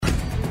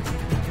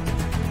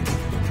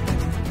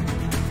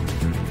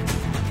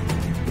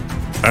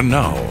And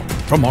now,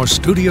 from our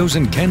studios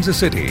in Kansas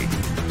City,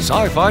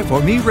 Sci-Fi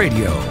for Me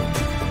Radio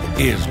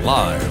is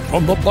live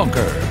from the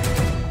bunker.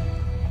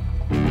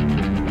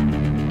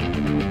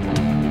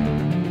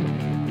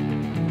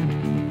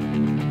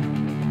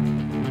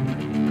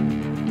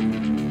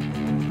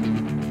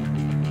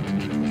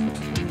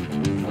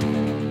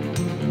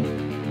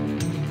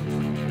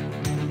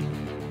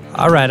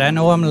 All right, I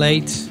know I'm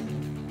late.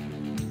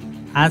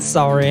 I'm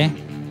sorry.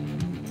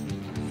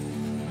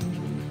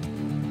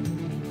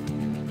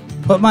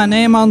 Put my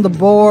name on the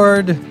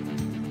board.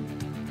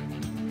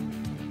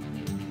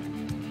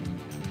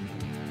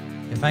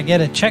 If I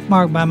get a check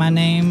mark by my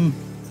name,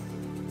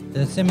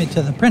 they'll send me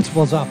to the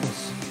principal's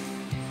office.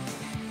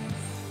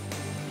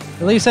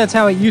 At least that's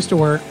how it used to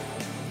work.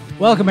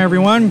 Welcome,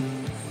 everyone,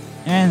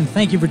 and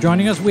thank you for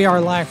joining us. We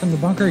are live from the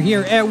bunker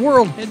here at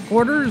World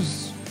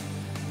Headquarters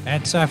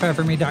at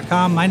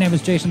sci-fi4me.com. My name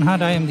is Jason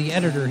Hunt. I am the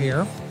editor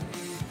here,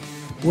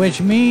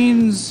 which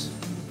means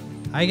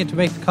I get to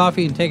make the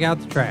coffee and take out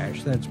the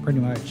trash. That's pretty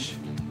much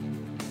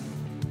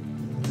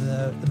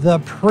the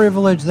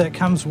privilege that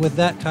comes with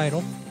that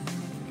title.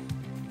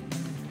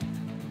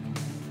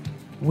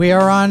 We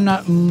are on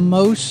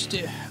most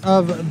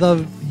of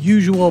the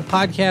usual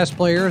podcast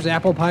players: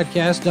 Apple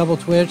Podcasts, Double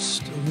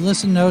Twist,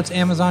 Listen Notes,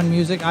 Amazon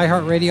Music,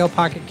 iHeartRadio,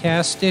 Pocket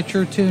Cast,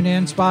 Stitcher,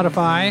 TuneIn,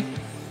 Spotify.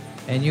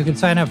 And you can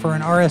sign up for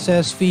an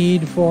RSS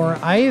feed for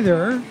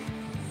either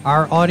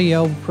our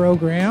audio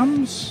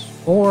programs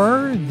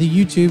or the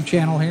YouTube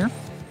channel here.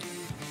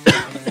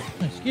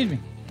 Excuse me.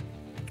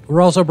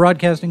 We're also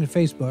broadcasting to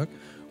Facebook.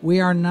 We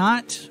are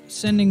not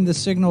sending the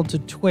signal to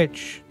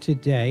Twitch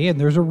today, and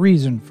there's a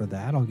reason for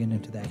that. I'll get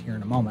into that here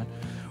in a moment.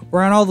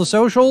 We're on all the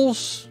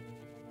socials,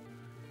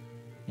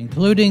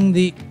 including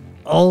the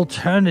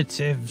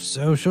alternative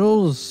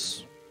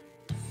socials.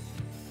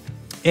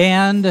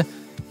 And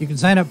you can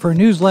sign up for a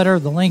newsletter.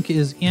 The link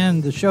is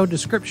in the show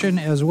description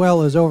as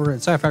well as over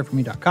at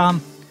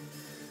sci-fi4me.com.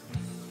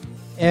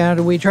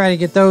 And we try to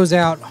get those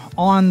out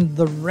on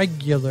the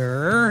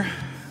regular.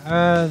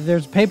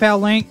 There's a PayPal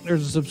link.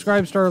 There's a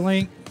Subscribestar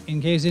link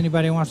in case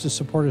anybody wants to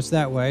support us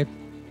that way.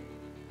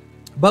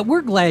 But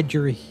we're glad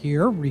you're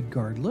here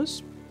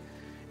regardless.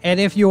 And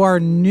if you are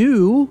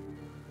new,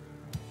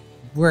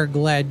 we're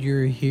glad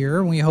you're here.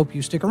 And we hope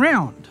you stick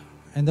around.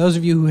 And those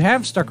of you who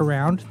have stuck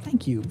around,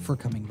 thank you for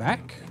coming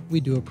back. We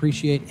do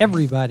appreciate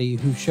everybody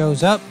who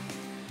shows up.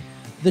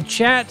 The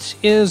chat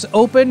is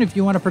open if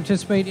you want to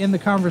participate in the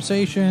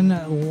conversation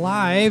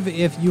live.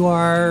 If you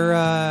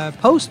are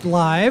post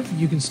live,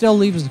 you can still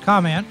leave us a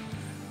comment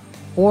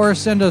or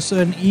send us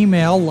an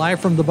email live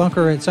from the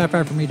bunker at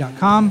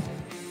sci-fi4me.com.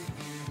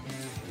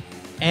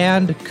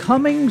 And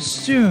coming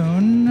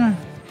soon,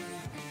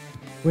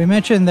 we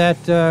mentioned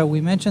that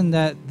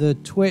the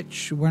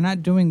Twitch, we're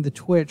not doing the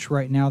Twitch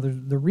right now.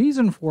 The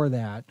reason for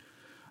that,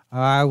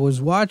 I was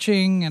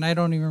watching, and I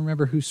don't even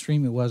remember whose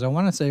stream it was. I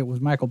want to say it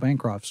was Michael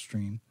Bancroft's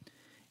stream.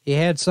 He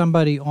had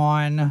somebody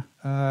on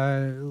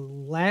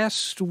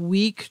last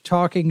week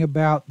talking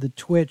about the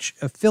Twitch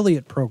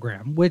affiliate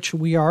program, which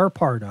we are a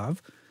part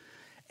of,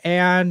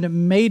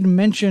 and made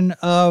mention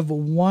of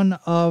one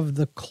of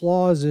the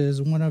clauses,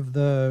 one of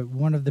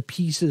the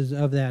pieces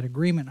of that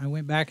agreement. I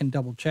went back and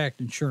double checked,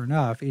 and sure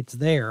enough, it's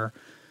there.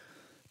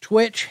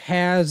 Twitch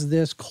has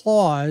this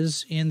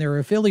clause in their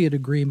affiliate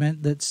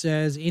agreement that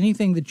says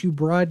anything that you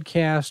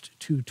broadcast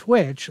to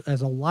Twitch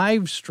as a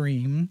live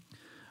stream,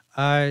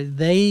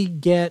 they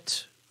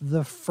get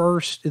the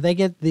first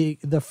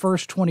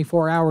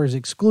 24 hours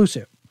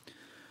exclusive.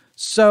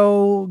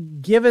 So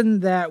given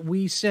that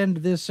we send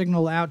this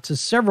signal out to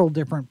several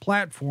different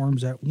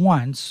platforms at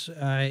once,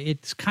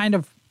 it's kind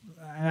of,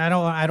 I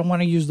don't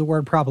want to use the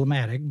word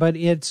problematic, but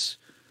it's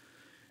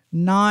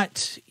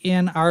not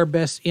in our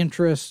best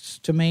interests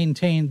to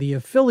maintain the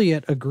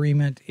affiliate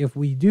agreement if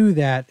we do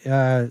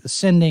that,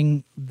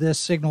 sending this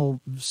signal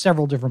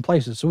several different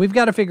places. So we've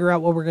got to figure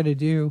out what we're going to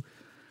do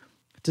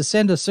to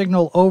send a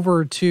signal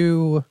over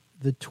to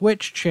the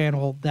Twitch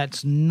channel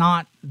that's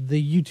not the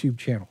YouTube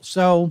channel.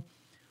 So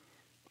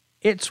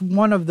it's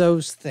one of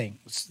those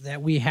things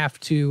that we have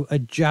to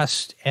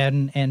adjust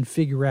and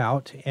figure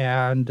out,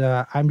 and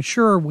I'm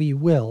sure we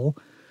will.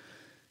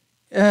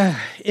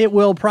 It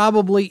will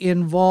probably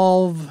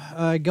involve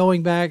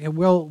going back.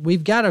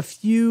 We've got a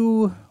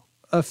few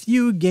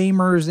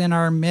gamers in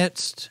our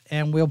midst,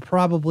 and we'll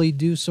probably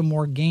do some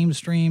more game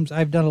streams.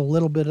 I've done a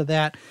little bit of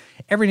that.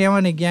 Every now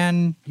and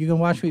again, you can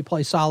watch me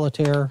play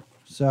solitaire.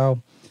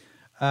 So,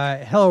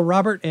 hello,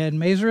 Robert and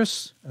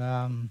Mazurus.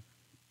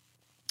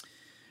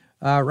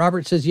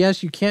 Robert says,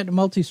 yes, you can't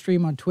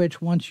multi-stream on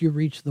Twitch once you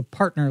reach the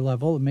partner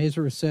level.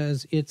 Mazurus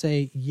says, it's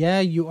a, yeah,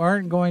 you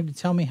aren't going to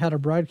tell me how to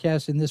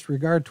broadcast in this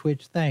regard,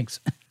 Twitch.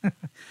 Thanks.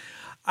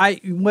 I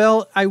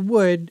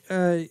would.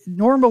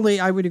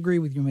 Normally, I would agree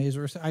with you,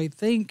 Mazurus. I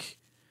think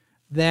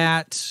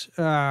that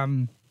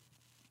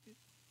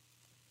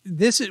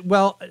this is,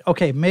 well,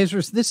 okay,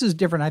 Mazurus, this is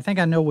different. I think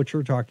I know what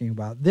you're talking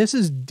about. This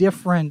is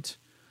different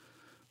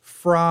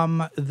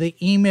from the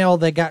email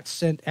that got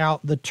sent out,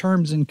 the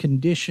terms and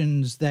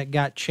conditions that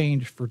got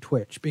changed for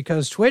Twitch,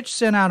 because Twitch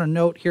sent out a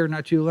note here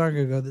not too long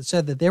ago that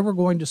said that they were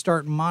going to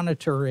start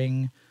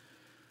monitoring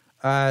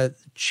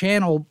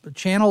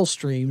channel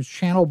streams,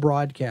 channel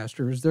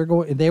broadcasters.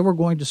 They were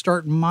going to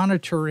start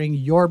monitoring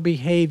your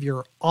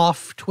behavior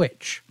off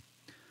Twitch.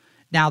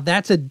 Now,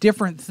 that's a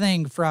different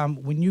thing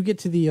from when you get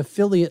to the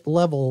affiliate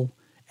level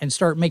and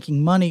start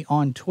making money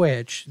on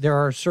Twitch. There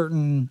are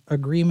certain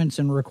agreements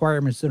and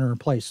requirements that are in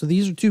place. So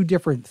these are two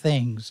different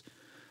things.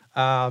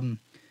 And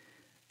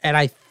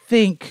I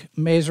think,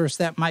 Mazurus,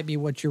 that might be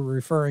what you're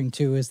referring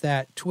to, is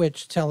that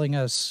Twitch telling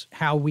us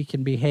how we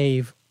can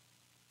behave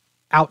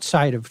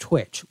outside of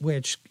Twitch,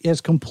 which is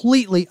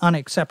completely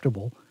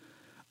unacceptable.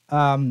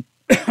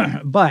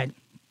 But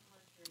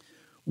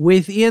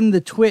within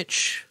the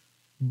Twitch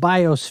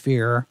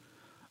biosphere,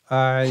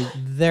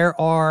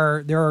 there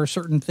are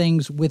certain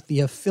things with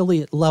the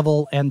affiliate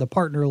level and the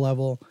partner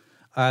level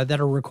that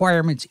are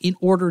requirements in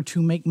order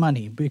to make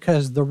money,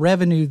 because the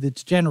revenue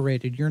that's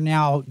generated, you're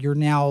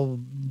now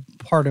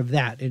part of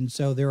that, and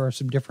so there are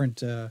some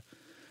different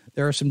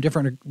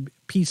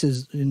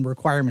pieces and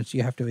requirements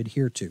you have to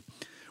adhere to,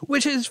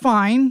 which is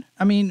fine.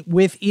 I mean,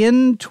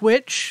 within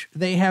Twitch,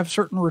 they have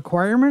certain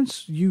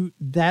requirements.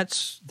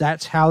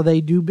 That's how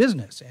they do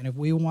business. And if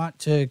we want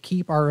to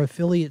keep our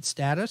affiliate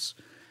status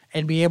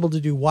and be able to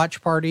do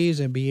watch parties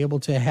and be able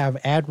to have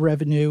ad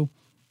revenue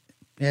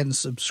and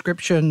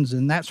subscriptions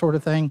and that sort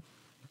of thing,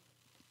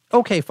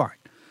 okay, fine.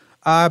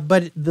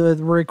 But the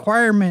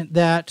requirement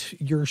that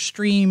your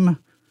stream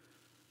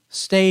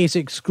stays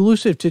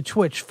exclusive to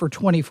Twitch for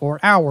 24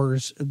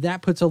 hours,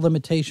 that puts a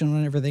limitation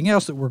on everything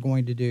else that we're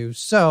going to do.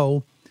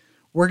 So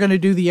we're going to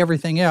do the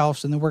everything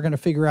else, and then we're going to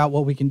figure out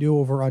what we can do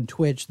over on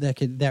Twitch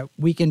that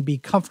we can be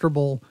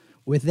comfortable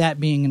with that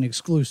being an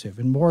exclusive.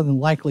 And more than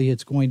likely,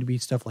 it's going to be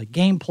stuff like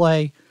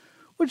gameplay,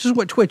 which is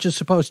what Twitch is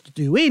supposed to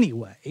do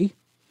anyway.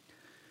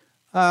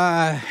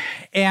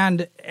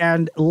 And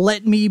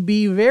let me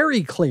be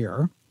very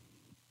clear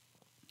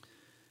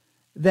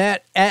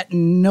that at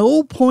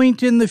no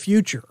point in the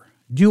future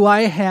do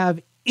I have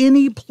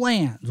any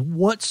plans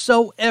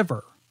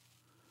whatsoever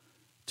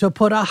to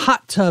put a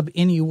hot tub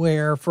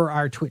anywhere for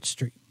our Twitch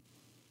stream.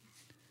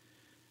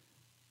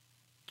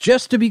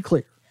 Just to be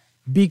clear,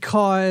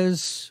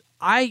 because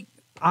I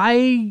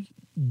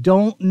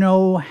don't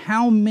know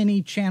how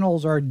many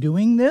channels are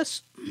doing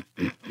this.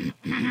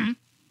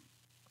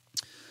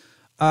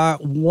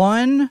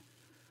 One,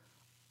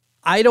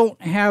 I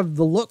don't have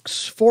the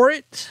looks for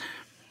it.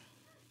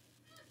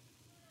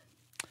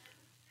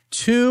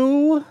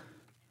 Two,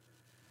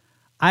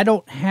 I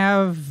don't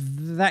have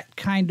that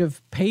kind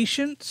of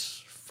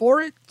patience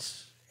for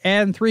it.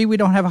 And three, we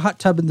don't have a hot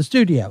tub in the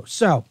studio.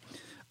 So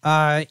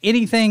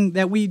anything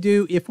that we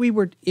do, if we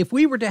were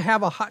to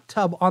have a hot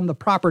tub on the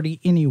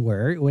property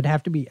anywhere, it would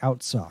have to be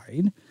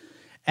outside.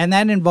 And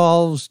that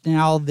involves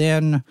now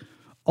then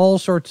all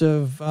sorts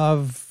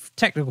of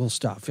technical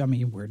stuff. I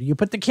mean, where do you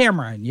put the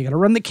camera? And you got to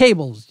run the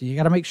cables. You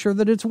got to make sure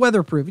that it's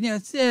weatherproof. Yeah,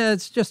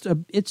 it's just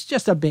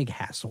a big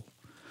hassle.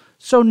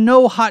 So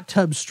no hot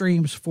tub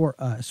streams for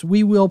us.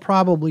 We will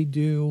probably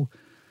do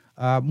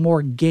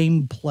more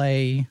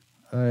gameplay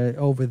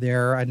over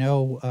there. I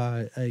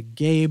know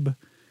Gabe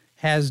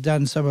has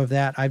done some of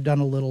that. I've done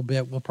a little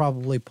bit. We'll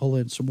probably pull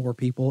in some more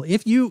people.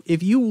 If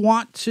you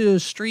want to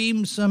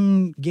stream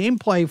some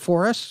gameplay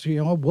for us,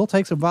 we'll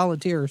take some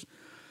volunteers.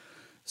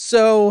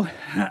 So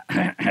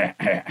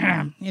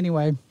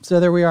anyway,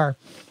 so there we are.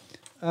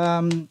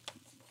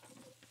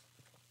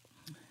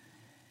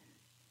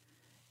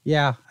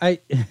 Yeah,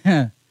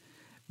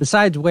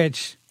 besides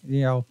which,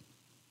 it's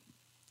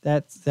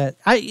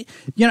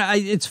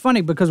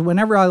funny because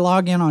whenever I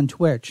log in on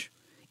Twitch,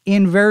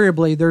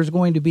 invariably there's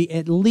going to be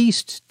at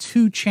least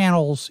two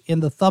channels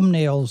in the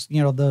thumbnails,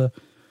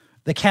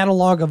 the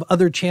catalog of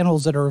other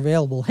channels that are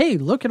available. Hey,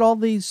 look at all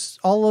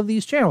of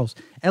these channels.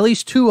 At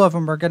least two of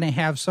them are going to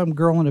have some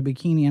girl in a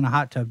bikini in a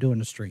hot tub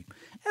doing a stream.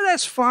 And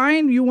that's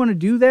fine. You want to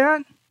do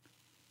that?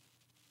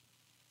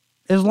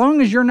 As long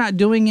as you're not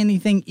doing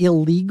anything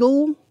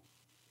illegal,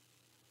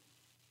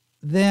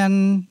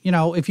 then,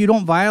 if you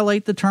don't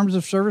violate the terms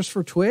of service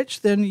for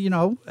Twitch, then,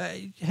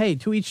 hey,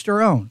 to each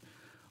their own.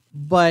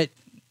 But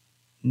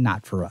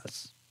not for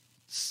us.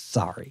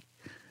 Sorry.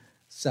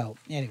 So,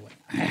 anyway,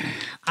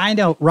 I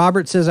know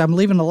Robert says I'm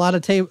leaving a lot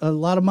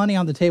of money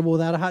on the table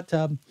without a hot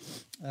tub.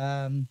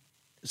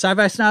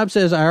 Sci-Fi Snob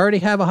says I already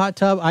have a hot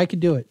tub. I could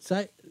do it.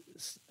 So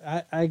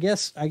I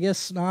guess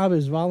Snob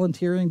is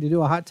volunteering to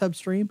do a hot tub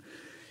stream.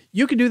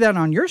 You could do that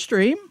on your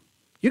stream.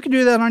 You could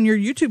do that on your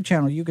YouTube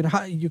channel. You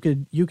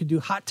could do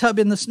hot tub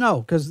in the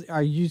snow. Because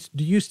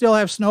do you still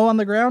have snow on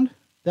the ground?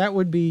 That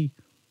would be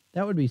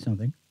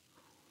something.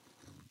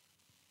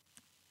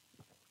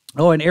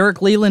 Oh, and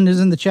Eric Leland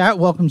is in the chat.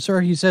 Welcome, sir.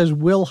 He says,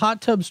 will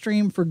hot tub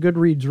stream for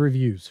Goodreads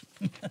reviews?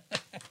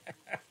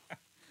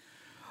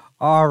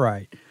 All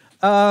right.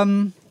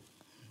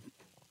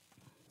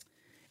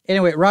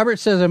 Anyway, Robert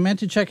says, I meant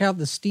to check out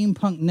the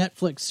steampunk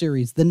Netflix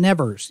series, The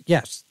Nevers.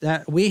 Yes,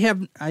 that we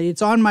have.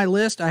 It's on my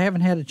list. I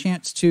haven't had a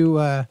chance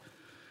to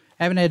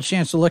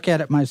look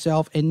at it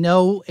myself. And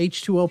no,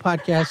 H2O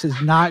podcast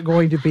is not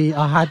going to be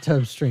a hot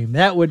tub stream.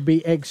 That would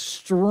be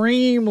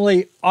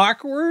extremely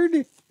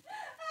awkward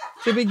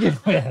to begin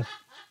with.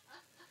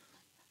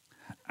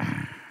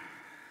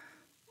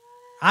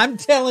 I'm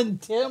telling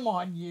Tim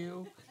on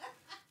you.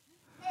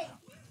 Hey,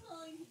 he's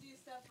willing to do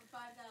stuff for $5,000.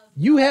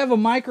 You have a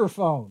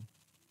microphone.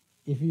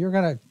 If you're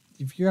gonna,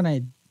 see,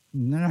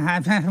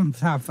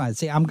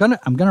 I'm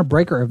gonna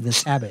break her of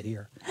this habit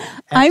here.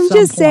 I'm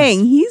just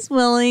saying he's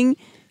willing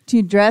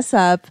to dress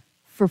up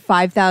for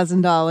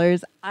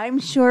 $5,000. I'm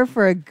sure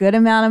for a good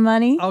amount of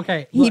money.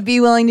 Okay, he'd be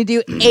willing to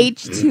do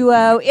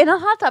H2O in a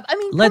hot tub. I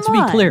mean, let's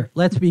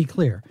be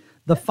clear.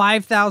 The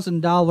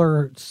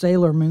 $5,000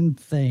 Sailor Moon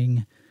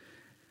thing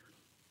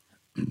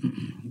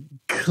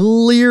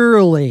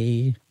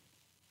clearly.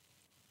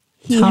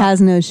 He has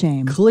no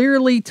shame.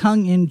 Clearly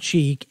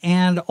tongue-in-cheek,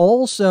 and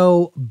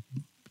also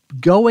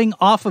going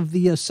off of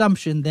the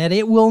assumption that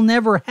it will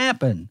never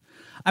happen.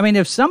 I mean,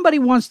 if somebody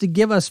wants to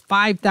give us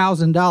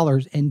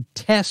 $5,000 and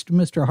test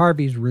Mr.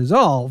 Harvey's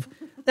resolve,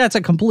 that's a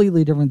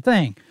completely different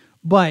thing.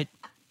 But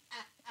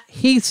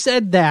he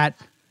said that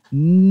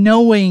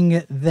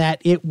knowing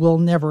that it will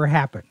never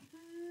happen.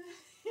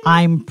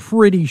 I'm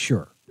pretty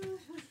sure.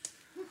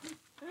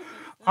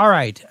 All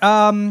right.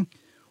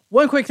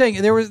 One quick thing: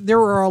 there have been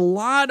a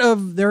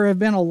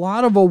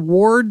lot of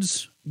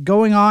awards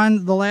going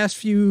on the last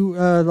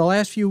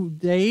few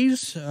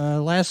days,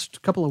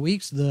 last couple of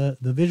weeks. The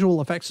Visual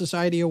Effects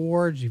Society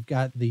Awards. You've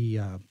got the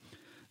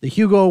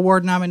Hugo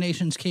Award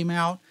nominations came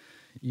out.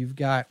 You've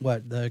got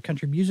the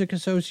Country Music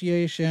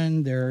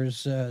Association.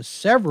 There's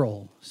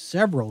several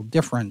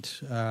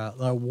different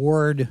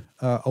award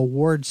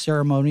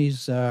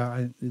ceremonies.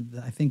 I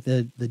think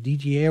the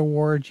DGA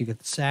Awards. You get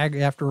the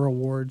SAG-AFTRA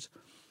Awards.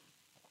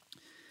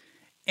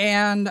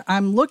 And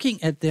I'm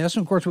looking at this,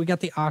 and of course, we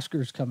got the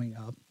Oscars coming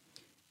up.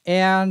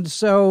 And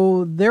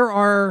so there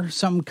are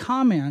some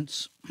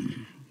comments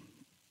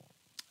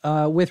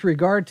with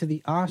regard to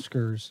the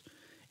Oscars.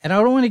 And I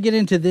don't want to get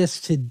into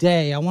this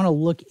today. I want to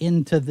look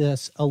into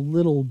this a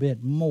little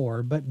bit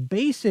more. But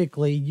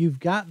basically, you've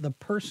got the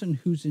person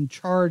who's in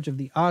charge of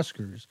the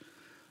Oscars,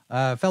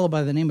 a fellow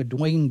by the name of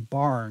Dwayne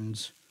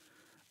Barnes.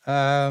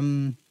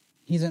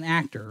 He's an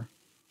actor.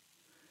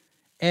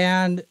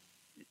 And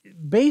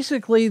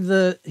basically,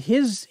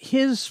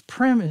 his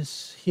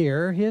premise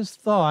here, his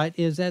thought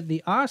is that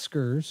the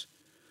Oscars,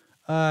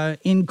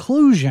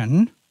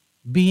 inclusion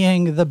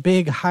being the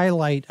big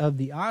highlight of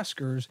the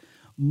Oscars,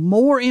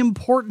 more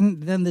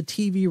important than the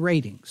TV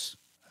ratings,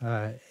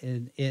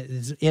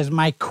 is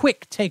my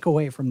quick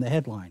takeaway from the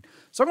headline.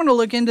 So I'm going to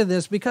look into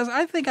this because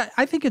I think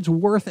it's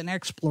worth an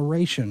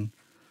exploration.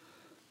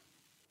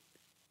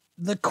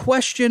 The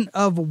question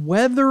of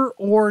whether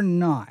or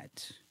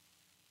not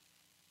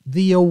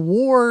the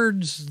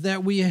awards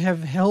that we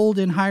have held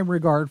in high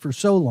regard for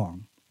so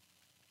long,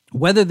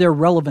 whether they're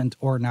relevant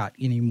or not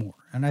anymore.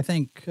 And I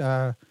think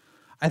an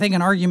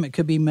argument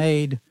could be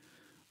made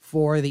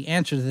for the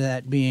answer to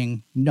that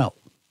being no.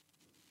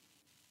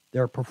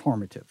 They're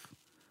performative.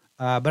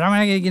 But I'm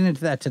not going to get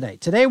into that today.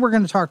 Today we're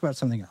going to talk about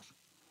something else.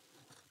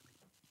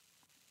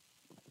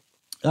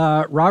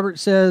 Robert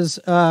says,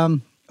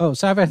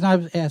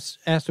 Sci-Fi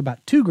asked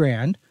about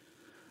 $2,000.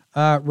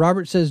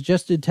 Robert says,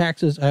 just did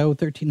taxes. I owe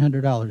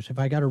 $1,300. If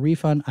I got a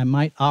refund, I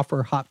might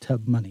offer hot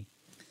tub money.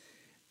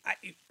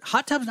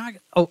 Hot tub's not.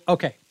 Oh,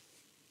 okay.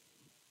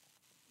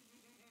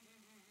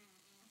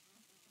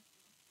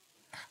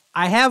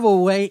 I have a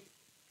way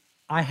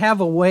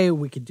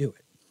we could do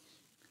it,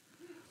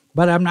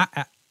 but I'm not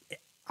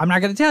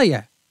going to tell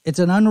you. It's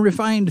an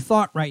unrefined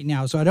thought right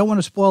now, so I don't want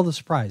to spoil the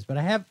surprise. But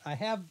I have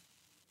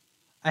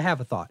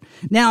a thought.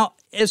 Now,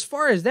 as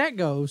far as that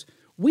goes,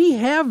 we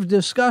have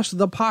discussed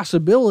the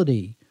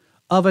possibility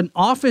of an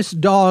Office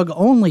Dog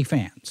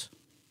OnlyFans.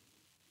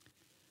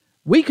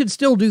 We could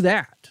still do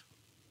that.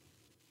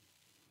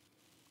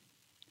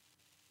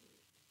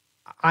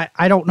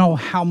 I don't know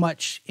how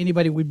much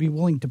anybody would be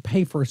willing to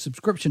pay for a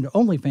subscription to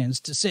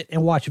OnlyFans to sit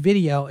and watch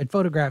video and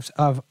photographs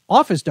of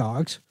office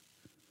dogs,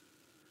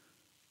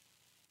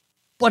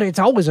 but it's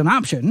always an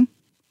option.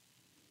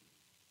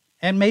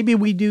 And maybe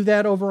we do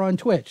that over on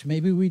Twitch.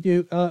 Maybe we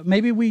do.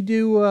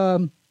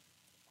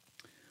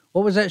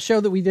 What was that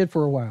show that we did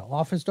for a while?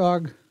 Office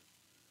Dog.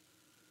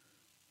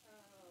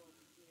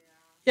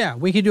 Yeah,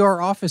 we could do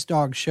our Office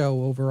Dog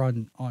show over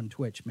on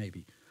Twitch.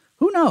 Maybe.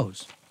 Who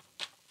knows?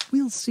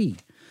 We'll see.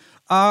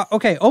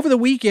 Okay, over the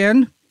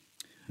weekend,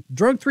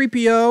 Drug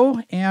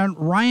 3PO and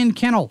Ryan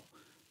Kennel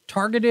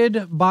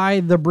targeted by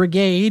the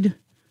Brigade.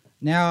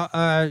 Now,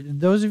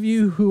 those of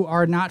you who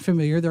are not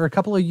familiar, there are a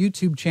couple of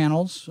YouTube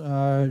channels.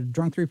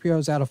 Drunk 3PO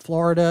is out of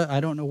Florida. I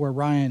don't know where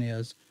Ryan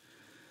is.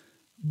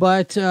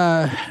 But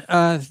Drunk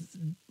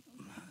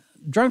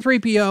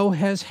 3PO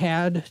has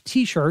had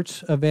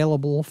T-shirts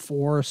available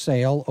for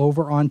sale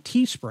over on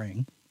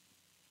Teespring.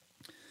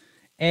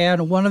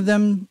 And one of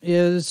them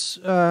is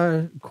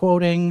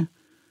quoting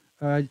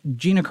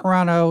Gina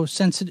Carano,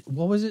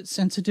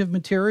 sensitive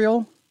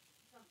material?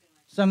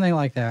 Something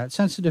like that,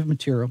 sensitive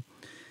material.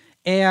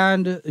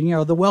 And,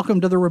 the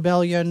Welcome to the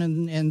Rebellion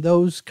and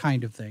those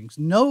kind of things.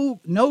 No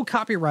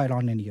copyright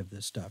on any of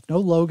this stuff. No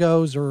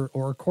logos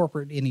or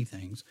corporate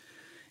anythings.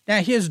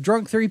 Now, his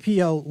Drunk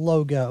 3PO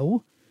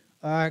logo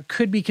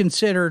could be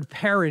considered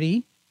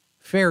parody,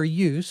 fair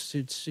use.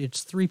 It's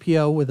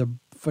 3PO with a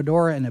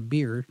fedora and a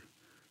beard.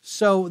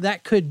 So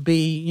that could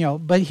be,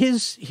 but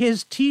his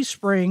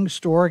Teespring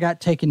store got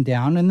taken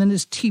down, and then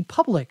his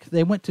TeePublic,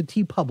 they went to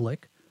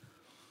TeePublic.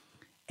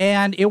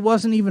 And it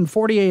wasn't even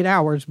 48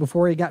 hours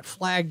before he got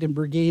flagged and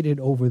brigaded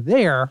over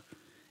there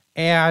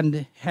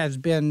and has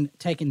been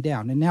taken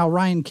down. And now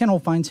Ryan Kennel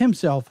finds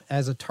himself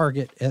as a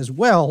target as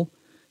well.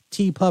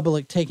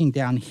 TeePublic taking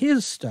down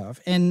his stuff.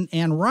 And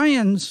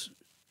Ryan's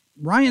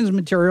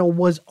material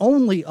was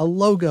only a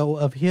logo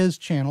of his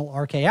channel,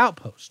 RK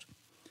Outpost,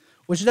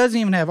 which doesn't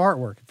even have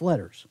artwork. It's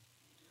letters.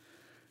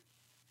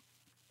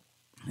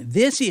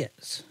 This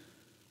is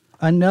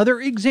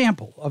another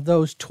example of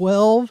those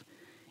 12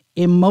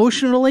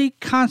 emotionally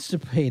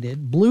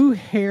constipated, blue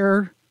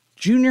hair,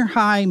 junior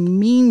high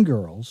mean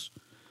girls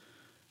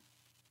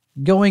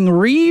going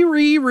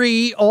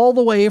re all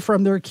the way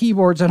from their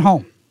keyboards at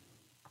home.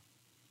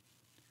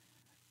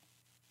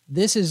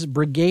 This is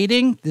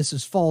brigading. This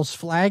is false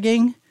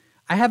flagging.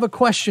 I have a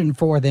question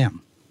for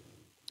them.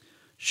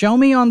 Show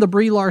me on the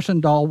Brie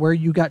Larson doll where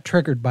you got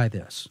triggered by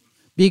this,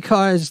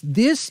 because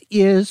this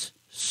is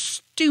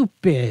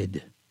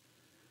stupid.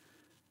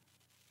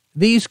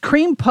 These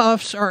cream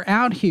puffs are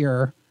out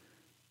here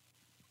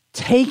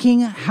taking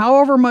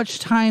however much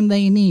time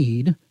they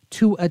need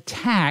to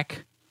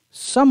attack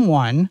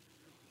someone.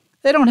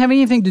 They don't have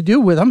anything to do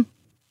with them.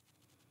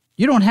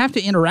 You don't have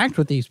to interact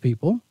with these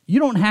people. You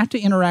don't have to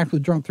interact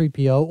with Drunk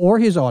 3PO or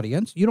his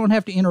audience. You don't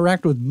have to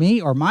interact with me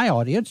or my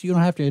audience. You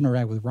don't have to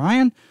interact with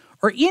Ryan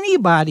or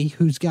anybody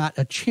who's got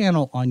a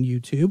channel on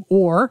YouTube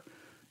or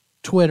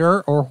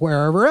Twitter or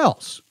wherever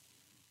else.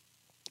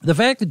 The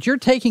fact that you're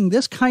taking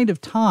this kind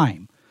of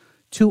time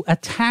to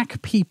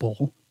attack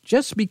people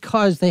just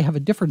because they have a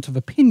difference of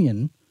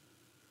opinion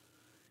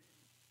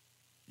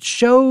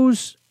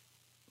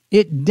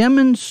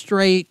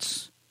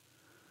demonstrates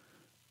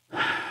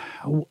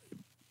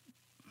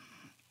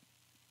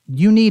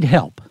you need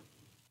help.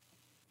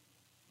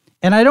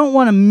 And I don't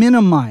want to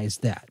minimize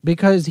that,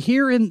 because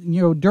here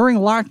during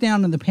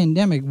lockdown and the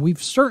pandemic,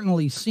 we've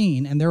certainly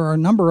seen, and there are a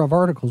number of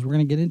articles, we're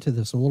going to get into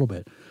this a little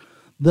bit,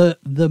 the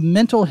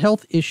mental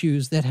health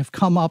issues that have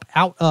come up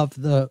out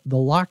of the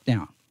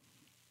lockdown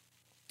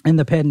and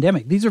the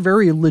pandemic. These are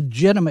very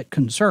legitimate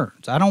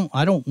concerns. I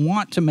don't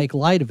want to make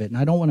light of it, and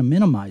I don't want to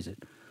minimize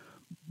it.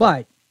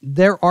 But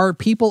there are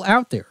people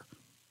out there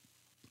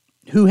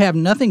who have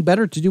nothing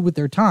better to do with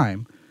their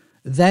time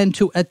than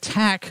to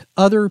attack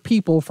other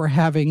people for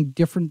having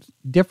different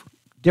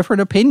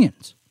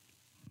opinions.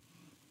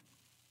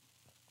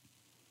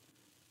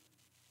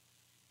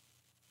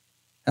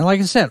 And like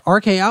I said,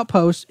 RK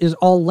Outpost is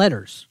all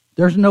letters.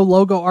 There's no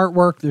logo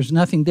artwork. There's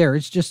nothing there.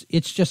 It's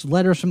just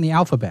letters from the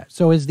alphabet.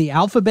 So is the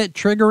alphabet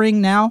triggering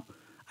now?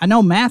 I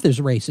know math is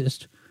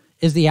racist.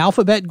 Is the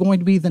alphabet going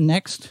to be the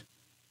next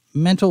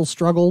mental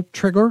struggle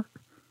trigger?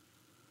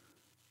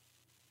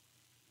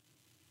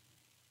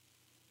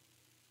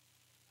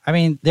 I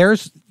mean,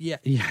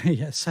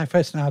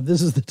 Sci-Fi Snob,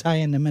 this is the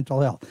tie-in to mental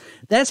health.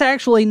 That's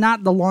actually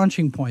not the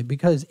launching point,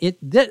 because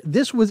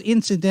this was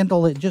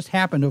incidental. It just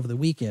happened over the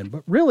weekend.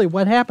 But really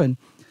what happened,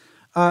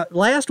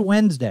 last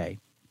Wednesday,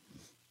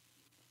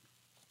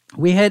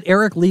 we had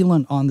Eric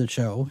Leland on the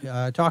show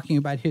talking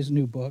about his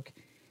new book,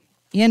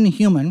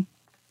 Inhuman.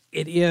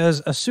 It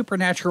is a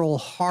supernatural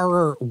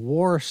horror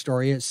war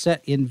story. It's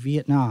set in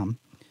Vietnam.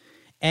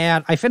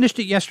 And I finished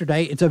it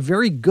yesterday. It's a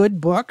very good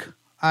book.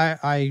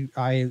 I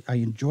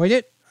enjoyed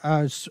it.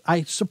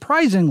 I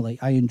surprisingly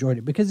enjoyed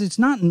it, because it's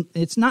not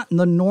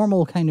the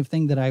normal kind of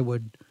thing that I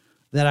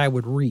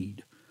would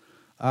read.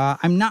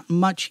 I'm not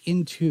much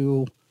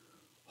into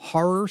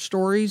horror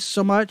stories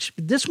so much.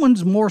 This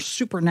one's more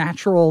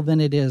supernatural than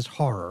it is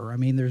horror. I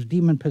mean, there's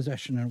demon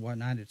possession and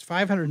whatnot. It's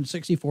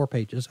 564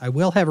 pages. I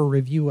will have a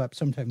review up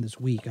sometime this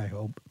week, I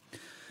hope.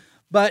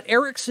 But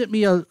Eric sent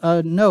me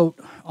a note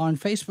on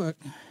Facebook.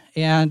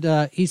 And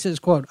he says,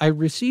 quote, "I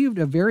received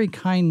a very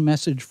kind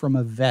message from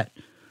a vet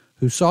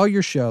who saw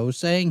your show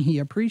saying he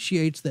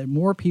appreciates that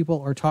more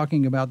people are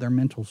talking about their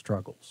mental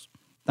struggles.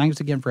 Thanks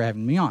again for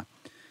having me on."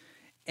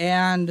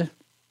 And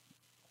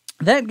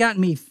that got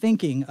me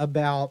thinking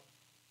about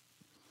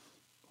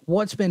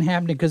what's been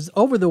happening, because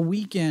over the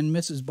weekend,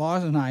 Mrs.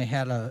 Boss and I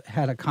had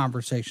a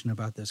conversation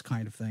about this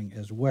kind of thing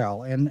as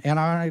well. And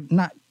I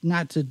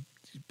not to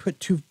put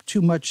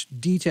too much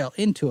detail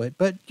into it,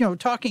 but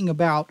talking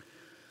about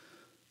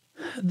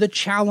the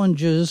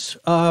challenges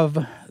of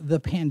the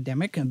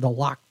pandemic and the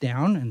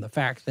lockdown and the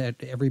fact that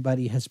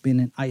everybody has been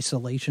in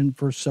isolation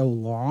for so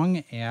long,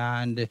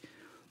 and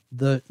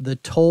the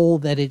toll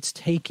that it's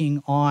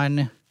taking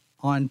on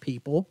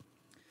people.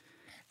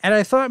 And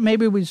I thought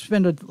maybe we'd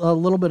spend a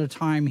little bit of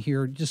time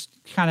here, just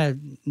kind of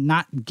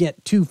not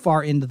get too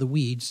far into the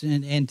weeds.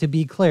 And to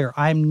be clear,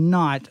 I'm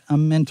not a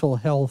mental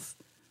health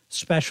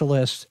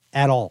specialist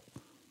at all.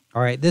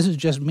 All right. This is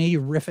just me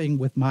riffing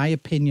with my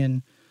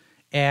opinion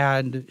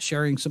and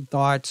sharing some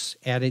thoughts.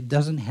 And it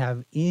doesn't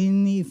have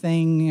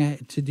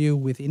anything to do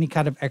with any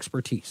kind of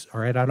expertise.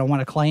 All right. I don't want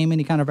to claim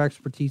any kind of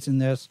expertise in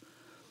this.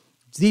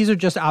 These are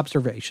just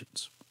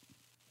observations.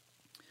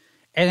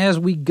 And as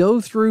we go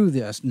through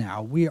this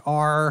now, we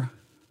are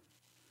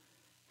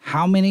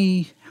how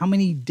many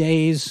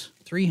days,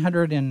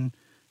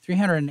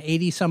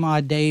 380 some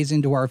odd days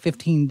into our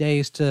 15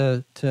 days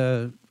to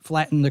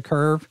flatten the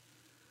curve.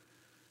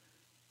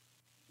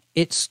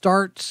 It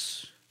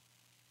starts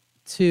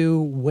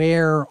to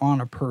wear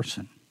on a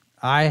person.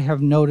 I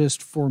have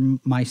noticed for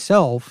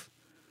myself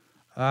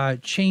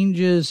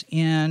changes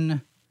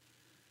in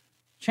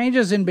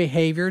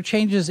behavior,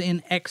 changes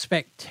in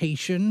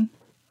expectation.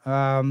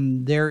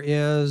 There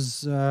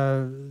is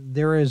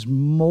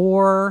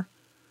more.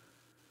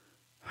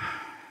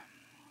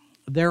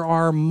 There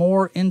are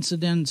more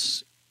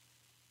incidents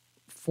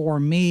for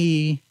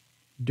me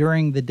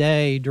during the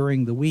day,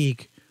 during the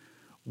week,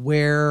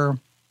 where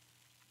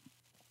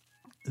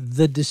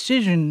the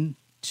decision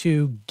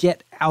to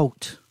get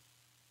out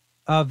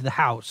of the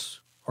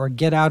house or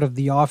get out of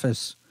the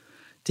office,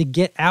 to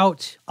get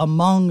out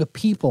among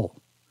people,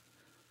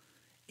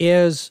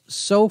 is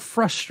so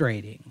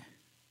frustrating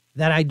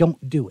that I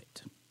don't do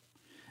it.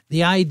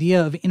 The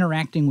idea of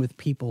interacting with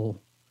people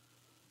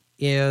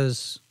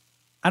is,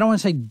 I don't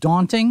want to say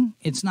daunting.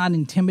 It's not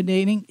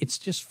intimidating. It's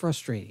just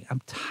frustrating. I'm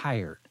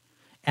tired.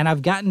 And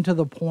I've gotten to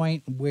the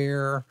point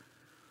where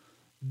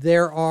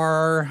there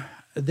are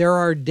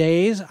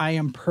days I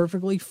am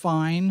perfectly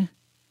fine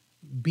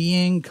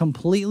being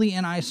completely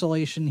in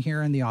isolation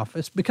here in the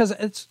office,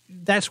 because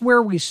that's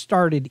where we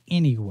started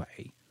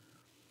anyway.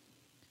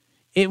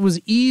 It was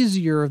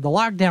easier, the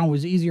lockdown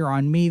was easier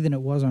on me than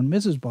it was on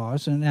Mrs.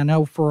 Boss, and I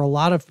know for a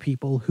lot of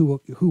people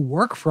who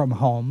work from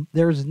home,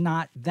 there's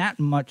not that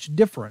much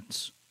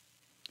difference.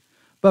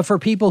 But for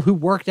people who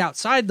worked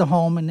outside the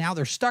home and now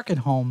they're stuck at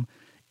home,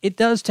 it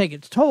does take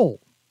its toll.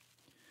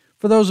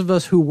 For those of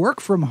us who work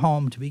from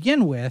home to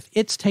begin with,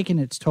 it's taken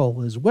its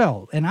toll as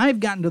well. And I've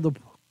gotten to the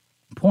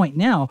point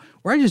now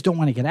where I just don't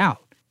want to get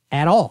out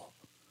at all.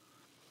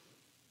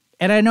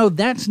 And I know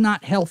that's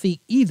not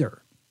healthy either.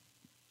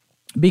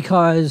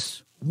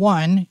 Because,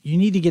 one, you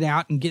need to get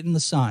out and get in the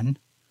sun.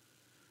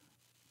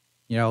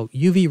 You know,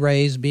 UV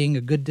rays being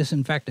a good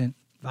disinfectant,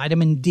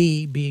 vitamin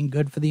D being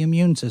good for the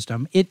immune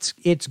system. It's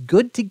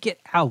good to get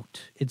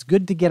out. It's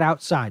good to get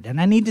outside. And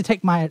I need to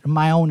take my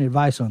own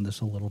advice on this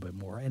a little bit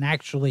more and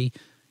actually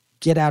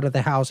get out of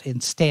the house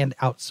and stand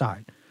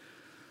outside.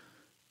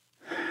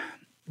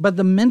 But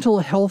the mental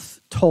health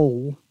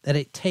toll that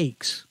it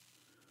takes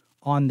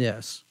on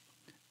this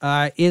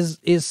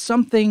is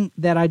something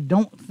that I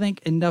don't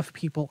think enough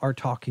people are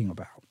talking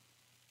about.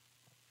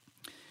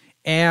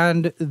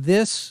 And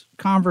this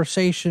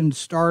conversation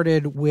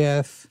started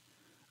with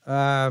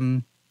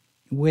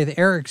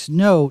Eric's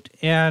note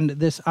and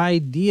this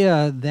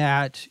idea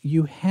that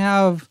you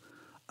have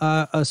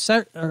a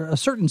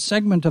certain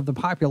segment of the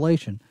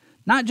population,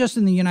 not just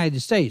in the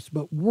United States,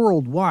 but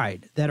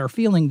worldwide, that are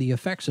feeling the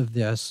effects of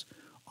this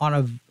on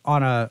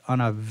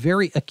a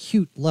very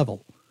acute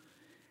level.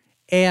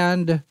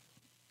 And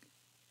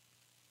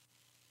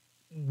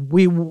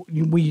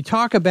we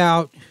talk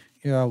about,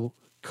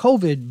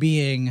 COVID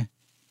being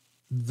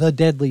the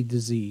deadly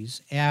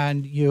disease,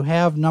 and you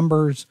have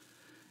numbers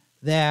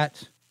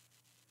that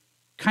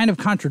kind of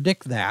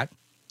contradict that.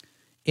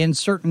 In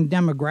certain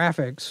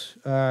demographics,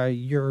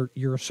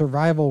 your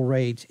survival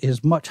rate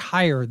is much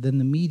higher than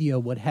the media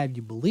would have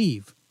you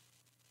believe.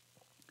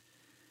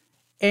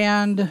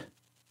 And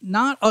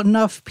not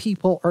enough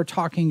people are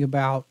talking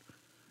about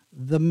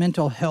the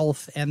mental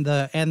health and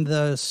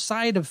the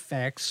side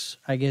effects,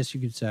 I guess you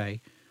could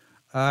say.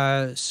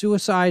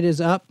 Suicide is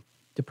up.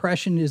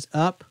 Depression is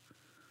up.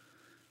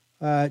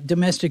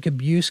 Domestic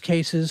abuse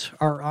cases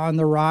are on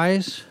the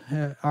rise,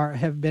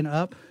 have been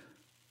up.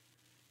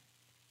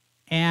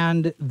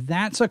 And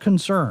that's a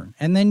concern.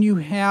 And then you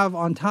have,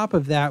 on top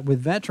of that, with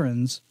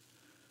veterans,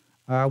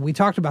 we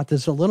talked about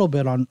this a little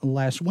bit on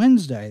last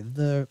Wednesday,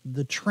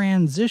 the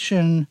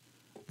transition,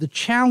 the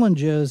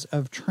challenges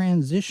of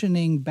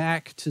transitioning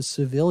back to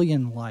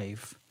civilian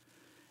life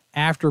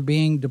after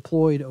being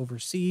deployed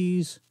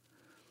overseas,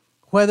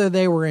 whether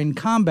they were in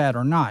combat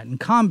or not. And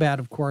combat,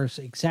 of course,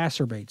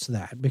 exacerbates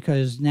that,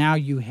 because now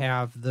you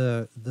have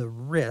the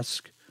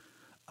risk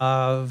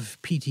of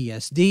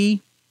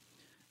PTSD.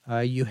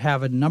 You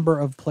have a number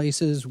of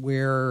places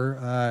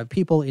where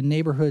people in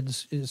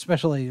neighborhoods,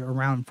 especially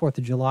around 4th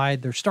of July,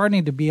 they're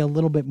starting to be a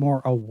little bit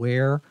more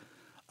aware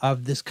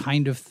of this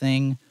kind of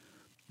thing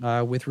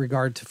with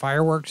regard to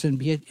fireworks and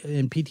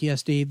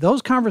PTSD.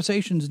 Those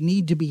conversations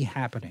need to be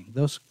happening.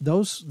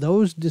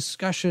 Those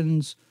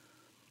discussions,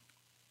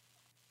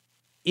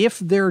 if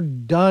they're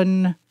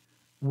done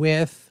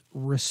with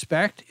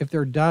respect, if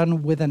they're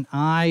done with an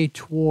eye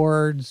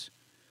towards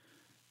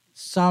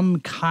some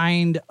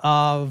kind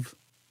of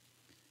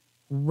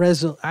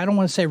I don't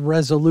want to say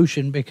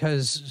resolution,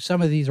 because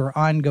some of these are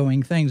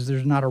ongoing things.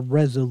 There's not a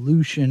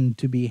resolution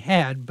to be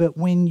had. But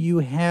when you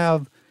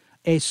have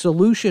a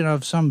solution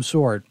of some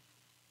sort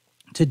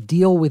to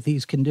deal with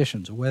these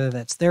conditions, whether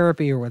that's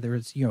therapy or whether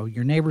it's,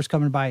 your neighbors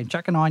coming by and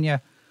checking on you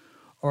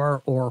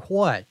or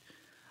what,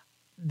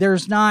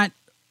 there's not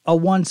a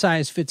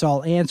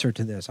one-size-fits-all answer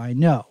to this. I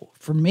know.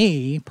 For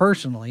me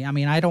personally, I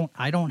mean, I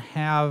don't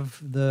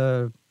have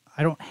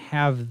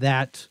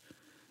that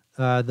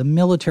the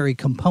military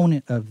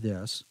component of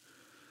this.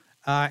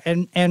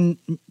 And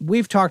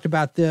we've talked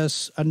about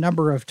this a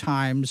number of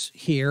times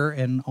here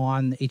and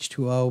on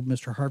H2O.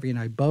 Mr. Harvey and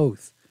I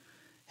both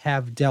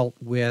have dealt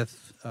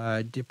with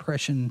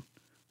depression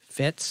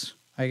fits,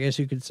 I guess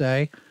you could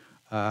say.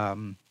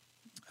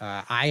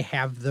 I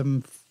have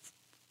them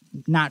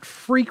not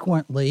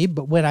frequently,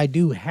 but when I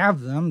do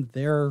have them,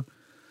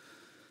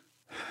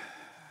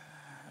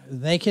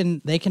 they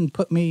can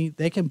put me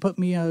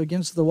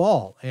against the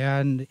wall,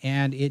 and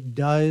it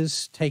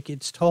does take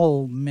its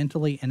toll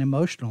mentally and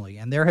emotionally.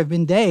 And there have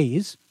been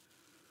days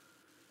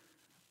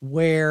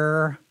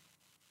where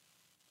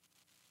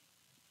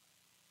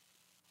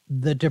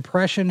the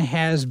depression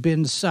has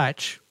been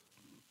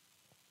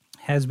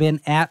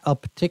at a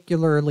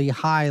particularly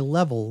high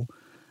level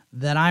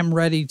that I'm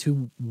ready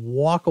to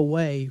walk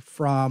away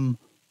from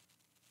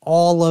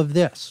all of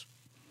this.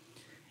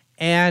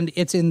 And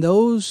it's in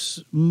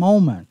those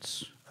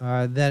moments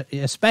that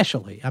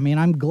especially, I mean,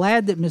 I'm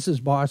glad that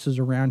Mrs. Boss is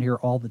around here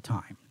all the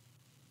time.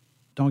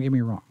 Don't get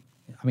me wrong.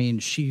 I mean,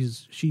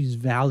 she's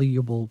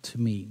valuable to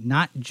me,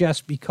 not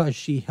just because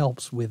she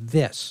helps with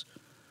this.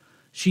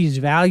 She's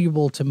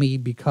valuable to me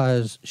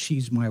because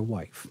she's my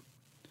wife.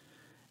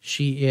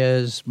 She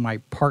is my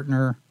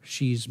partner.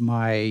 She's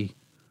my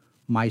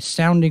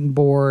sounding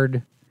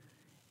board.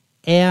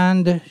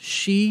 And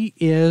she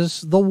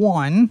is the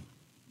one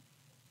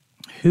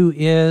who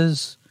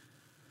is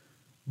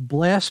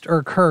blessed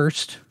or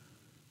cursed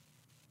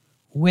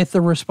with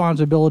the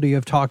responsibility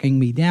of talking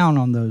me down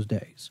on those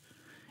days.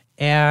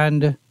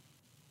 And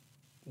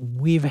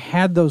we've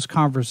had those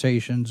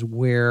conversations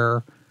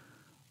where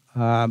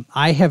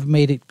I have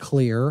made it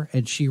clear,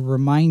 and she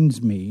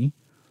reminds me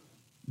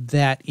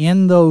that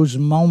in those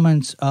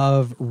moments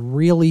of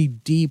really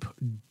deep,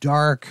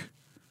 dark,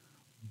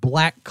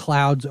 black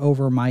clouds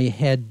over my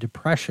head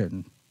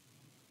depression,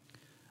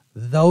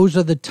 those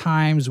are the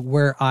times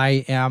where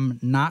I am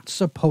not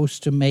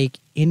supposed to make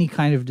any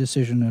kind of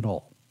decision at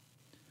all.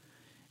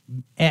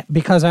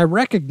 Because I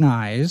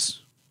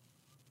recognize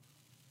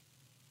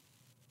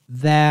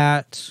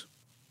that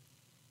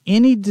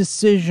any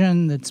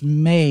decision that's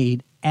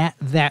made at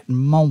that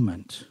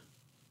moment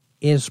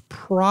is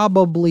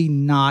probably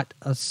not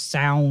a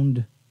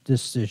sound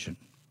decision.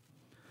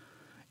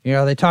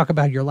 They talk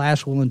about your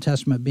last will and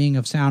testament being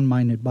of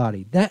sound-minded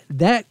body.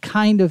 That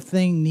kind of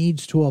thing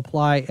needs to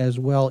apply as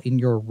well in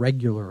your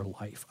regular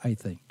life, I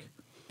think,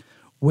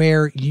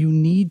 where you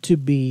need to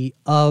be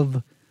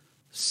of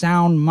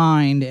sound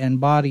mind and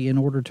body in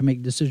order to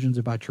make decisions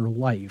about your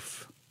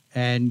life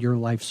and your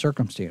life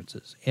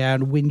circumstances.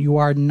 And when you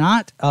are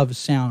not of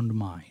sound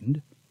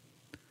mind,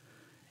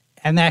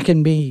 and that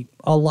can be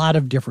a lot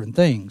of different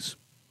things,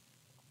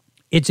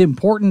 it's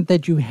important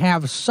that you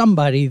have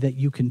somebody that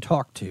you can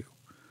talk to,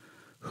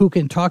 who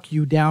can talk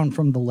you down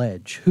from the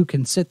ledge, who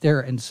can sit there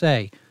and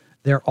say,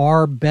 there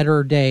are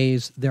better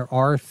days, there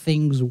are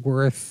things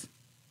worth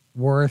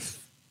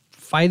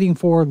fighting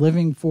for,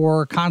 living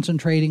for,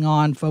 concentrating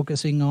on,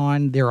 focusing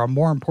on. There are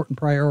more important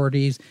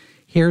priorities.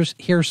 Here's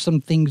some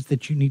things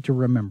that you need to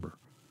remember.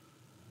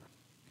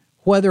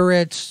 Whether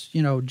it's,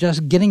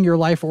 just getting your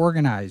life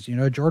organized.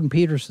 Jordan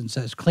Peterson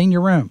says, clean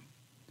your room.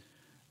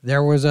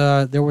 There was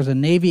a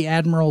Navy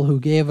admiral who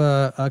gave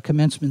a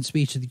commencement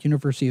speech at the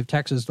University of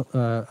Texas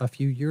a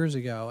few years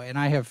ago, and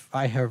I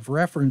have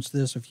referenced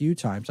this a few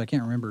times. I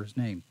can't remember his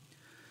name,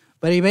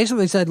 but he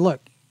basically said,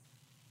 "Look,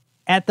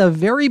 at the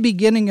very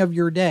beginning of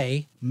your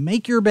day,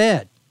 make your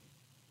bed.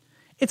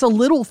 It's a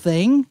little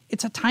thing.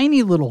 It's a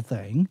tiny little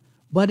thing,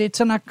 but it's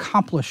an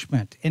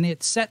accomplishment, and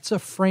it sets a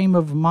frame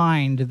of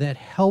mind that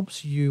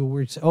helps you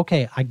where it's,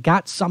 okay, I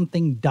got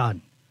something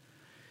done."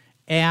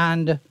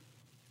 And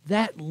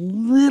that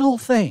little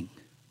thing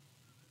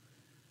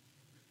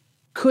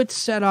could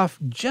set off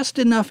just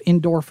enough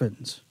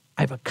endorphins.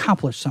 I've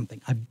accomplished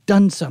something. I've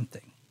done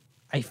something.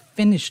 I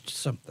finished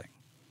something.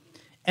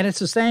 And it's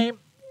the same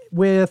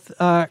with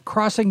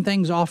crossing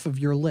things off of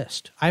your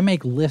list. I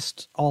make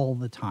lists all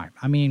the time.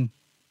 I mean,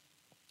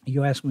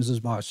 you ask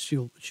Mrs. Boss,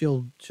 she'll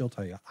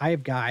tell you.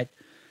 I've got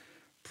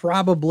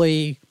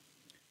probably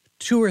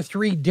 2 or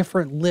 3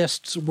 different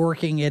lists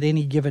working at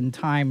any given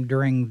time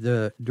during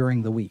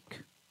the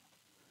week.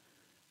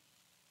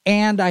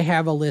 And I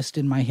have a list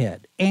in my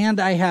head. And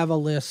I have a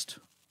list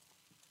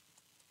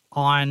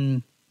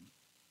on,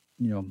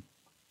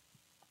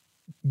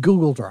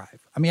 Google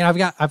Drive. I mean,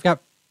 I've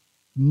got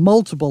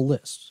multiple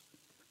lists.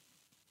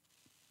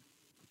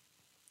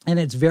 And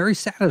it's very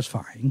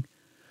satisfying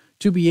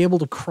to be able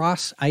to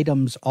cross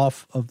items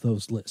off of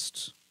those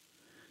lists.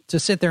 to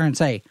sit there and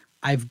say,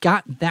 I've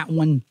got that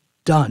one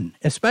done,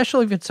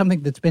 especially if it's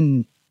something that's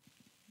been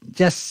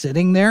just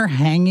sitting there,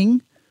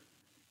 hanging,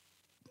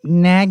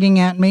 nagging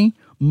at me,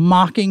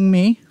 mocking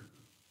me.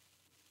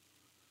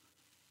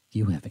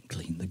 You haven't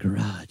cleaned the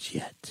garage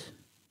yet.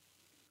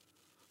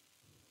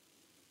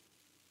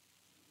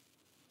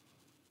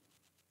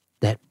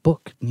 That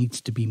book needs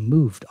to be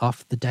moved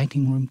off the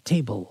dining room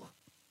table.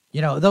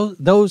 You know,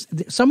 those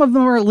some of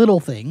them are little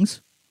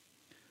things.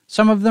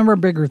 Some of them are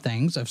bigger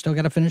things. I've still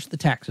got to finish the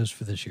taxes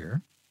for this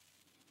year.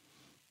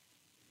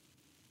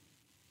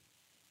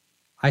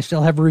 I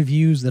still have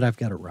reviews that I've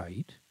got to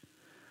write.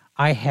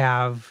 I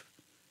have,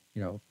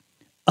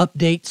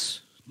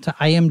 updates to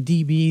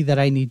IMDb that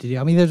I need to do.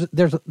 I mean,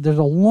 there's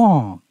a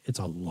long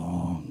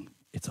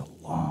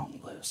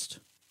list.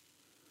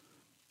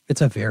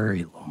 It's a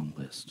very long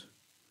list.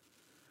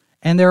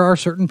 And there are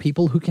certain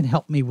people who can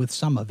help me with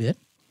some of it,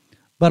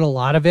 but a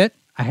lot of it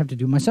I have to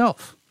do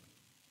myself.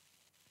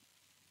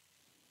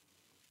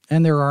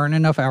 And there aren't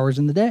enough hours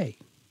in the day.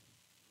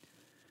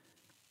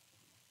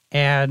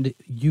 And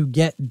you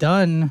get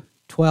done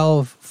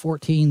 12,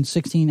 14,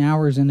 16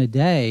 hours in a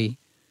day,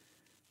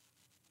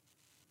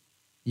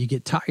 you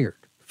get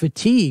tired.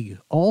 Fatigue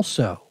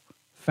also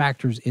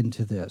factors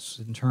into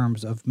this in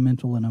terms of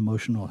mental and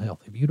emotional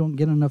health. If you don't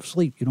get enough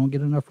sleep, you don't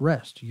get enough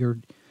rest,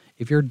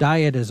 if your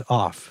diet is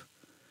off,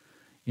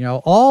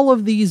 all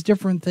of these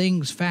different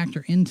things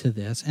factor into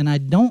this. And I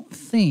don't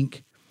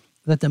think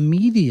that the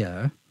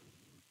media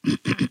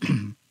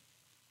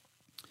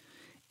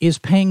is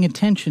paying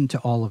attention to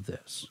all of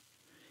this.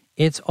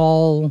 It's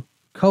all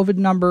COVID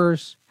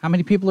numbers, how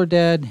many people are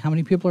dead, how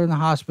many people are in the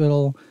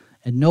hospital,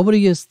 and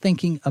nobody is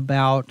thinking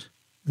about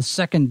the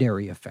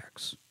secondary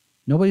effects.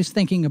 Nobody's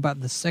thinking about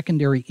the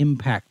secondary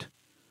impact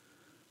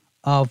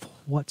of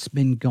what's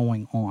been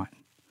going on.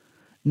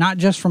 Not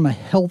just from a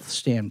health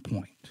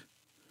standpoint,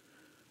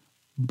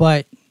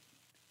 but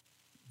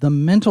the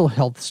mental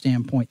health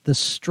standpoint, the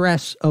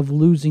stress of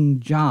losing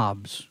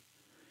jobs.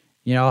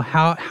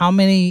 How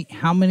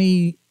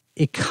many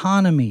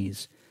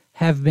economies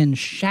have been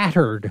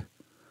shattered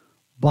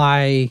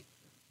by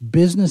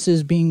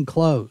businesses being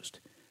closed,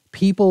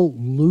 people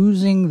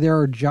losing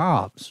their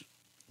jobs,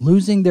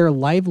 losing their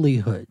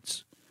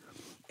livelihoods.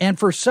 And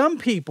for some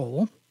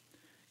people,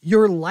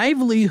 your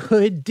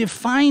livelihood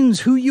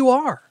defines who you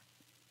are.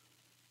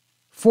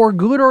 For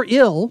good or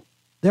ill,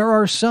 there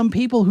are some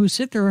people who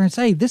sit there and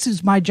say, this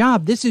is my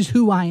job, this is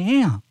who I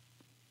am.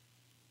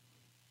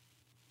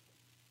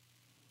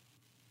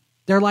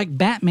 They're like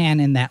Batman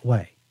in that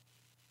way.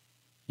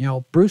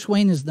 Bruce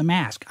Wayne is the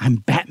mask. I'm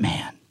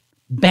Batman.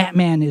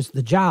 Batman is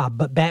the job,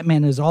 but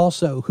Batman is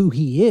also who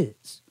he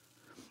is.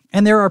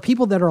 And there are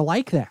people that are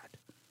like that.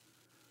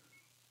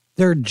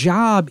 Their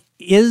job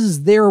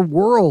is their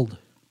world.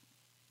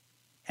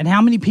 And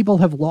how many people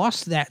have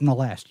lost that in the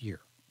last year?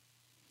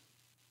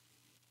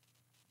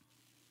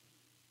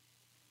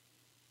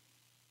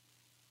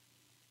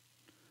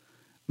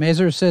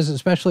 Mazer says,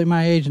 especially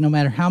my age, no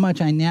matter how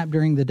much I nap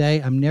during the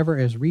day, I'm never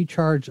as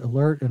recharged,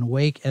 alert, and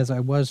awake as I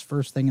was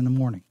first thing in the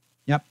morning.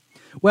 Yep.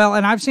 Well,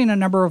 and I've seen a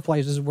number of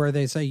places where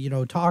they say,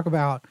 talk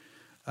about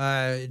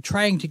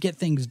trying to get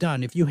things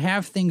done. If you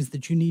have things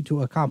that you need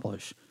to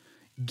accomplish,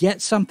 get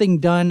something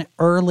done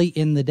early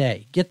in the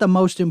day. Get the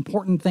most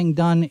important thing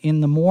done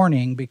in the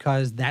morning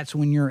because that's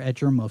when you're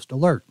at your most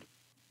alert.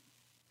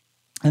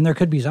 And there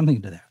could be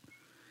something to that.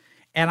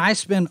 And I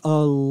spend a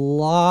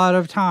lot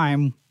of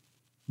time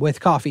with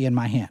coffee in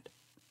my hand.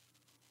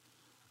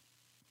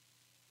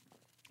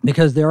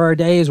 Because there are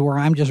days where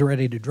I'm just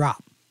ready to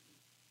drop.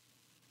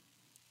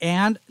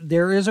 And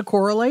there is a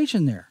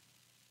correlation there.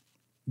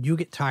 You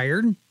get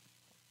tired.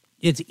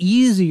 It's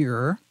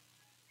easier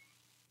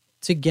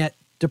to get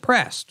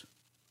depressed.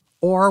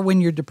 Or when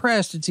you're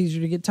depressed, it's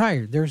easier to get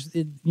tired. There's,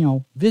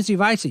 vici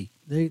vici.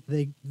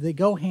 They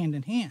go hand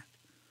in hand.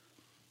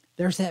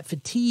 There's that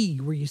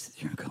fatigue where you sit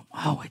there and go,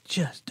 oh, I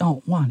just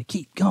don't want to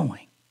keep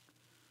going.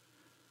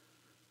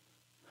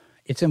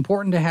 It's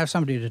important to have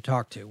somebody to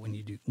talk to when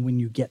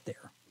you get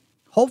there.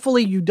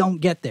 Hopefully you don't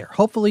get there.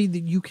 Hopefully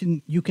that you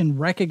can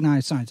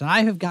recognize signs. And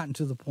I have gotten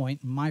to the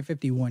point in my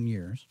 51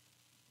 years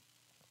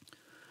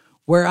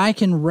where I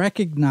can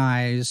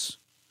recognize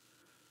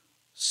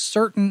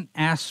certain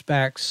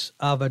aspects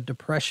of a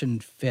depression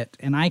fit,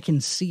 and I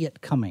can see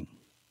it coming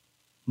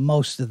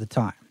most of the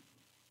time.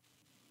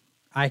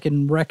 I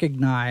can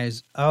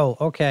recognize, oh,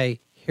 okay,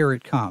 here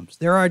it comes.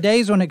 There are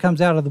days when it comes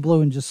out of the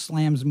blue and just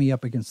slams me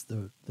up against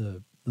the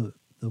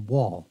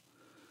wall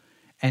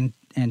and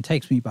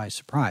takes me by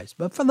surprise.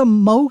 But for the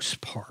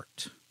most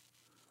part,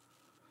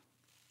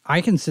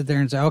 I can sit there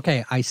and say,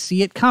 okay, I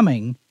see it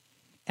coming,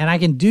 and I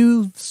can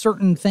do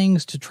certain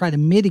things to try to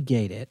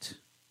mitigate it,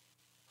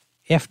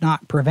 if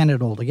not prevent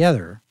it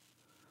altogether.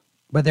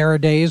 But there are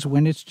days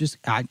when it's just,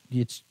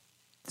 this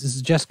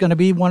is just going to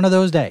be one of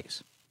those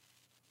days.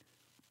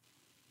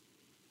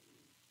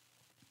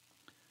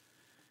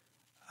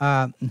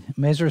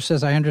 Mazer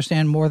says, I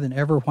understand more than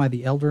ever why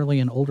the elderly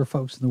and older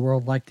folks in the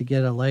world like to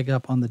get a leg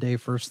up on the day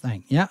first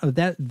thing. Yeah,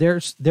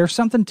 there's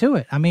something to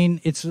it. I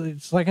mean, it's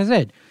like I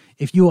said,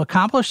 if you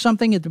accomplish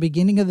something at the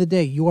beginning of the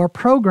day, you are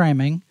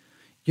programming,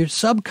 you're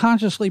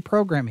subconsciously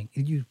programming.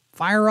 You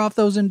fire off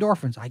those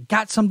endorphins. I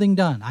got something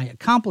done. I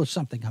accomplished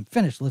something. I'm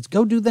finished. Let's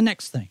go do the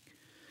next thing.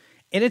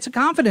 And it's a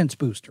confidence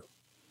booster.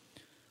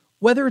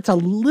 Whether it's a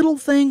little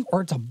thing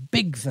or it's a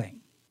big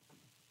thing,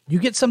 you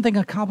get something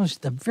accomplished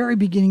at the very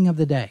beginning of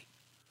the day.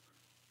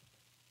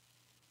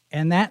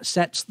 And that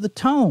sets the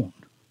tone.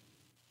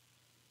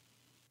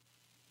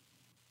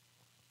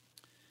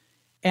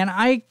 And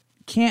I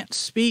can't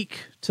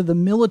speak to the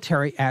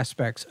military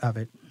aspects of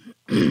it,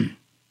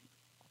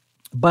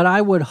 but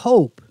I would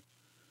hope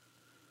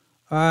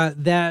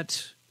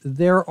that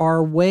there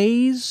are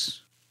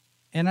ways,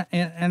 and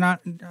I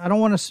don't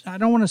want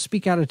to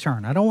speak out of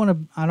turn. I don't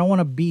want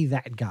to be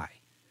that guy.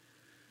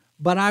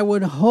 But I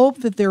would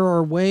hope that there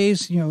are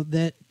ways,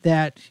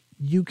 that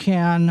you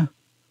can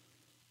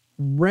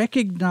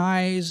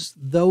recognize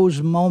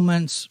those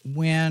moments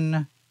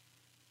when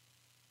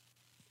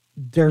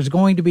there's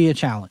going to be a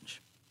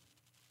challenge.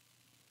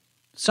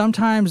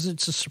 Sometimes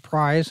it's a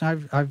surprise.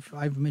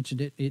 I've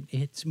mentioned it. It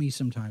hits me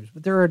sometimes,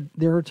 but there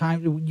are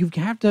times you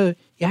have to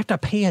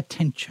pay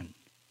attention.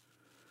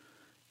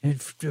 You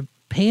have to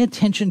pay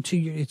attention to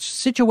it's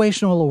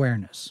situational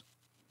awareness.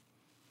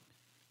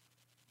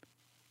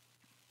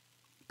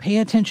 Pay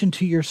attention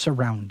to your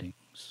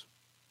surroundings.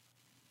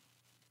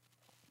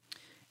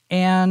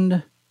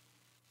 And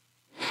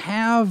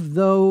have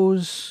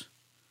those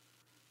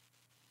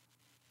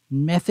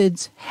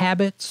methods,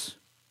 habits,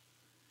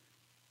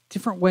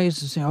 different ways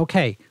to say,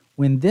 okay,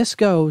 when this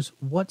goes,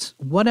 what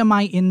am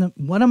I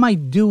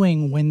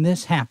doing when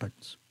this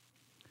happens?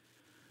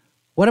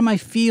 What am I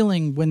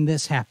feeling when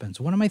this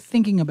happens? What am I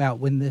thinking about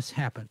when this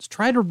happens?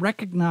 Try to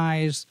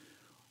recognize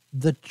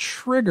the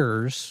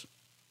triggers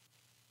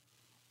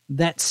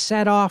that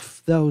set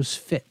off those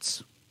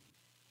fits.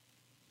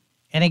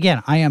 And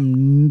again, I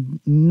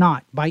am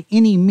not by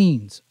any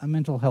means a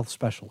mental health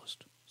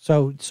specialist.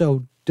 So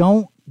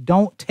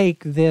don't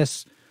take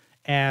this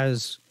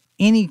as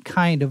any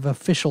kind of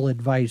official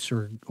advice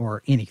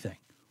or anything.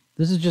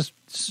 This is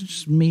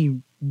just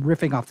me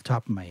riffing off the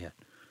top of my head.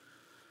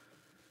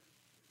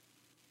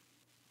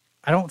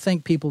 I don't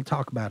think people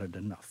talk about it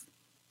enough.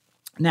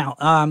 Now,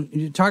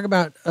 you talk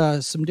about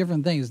some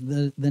different things.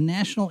 The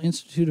National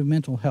Institute of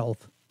Mental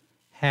Health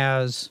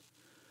has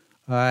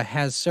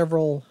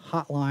several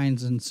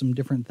hotlines and some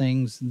different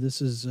things.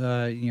 This is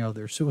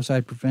their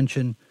suicide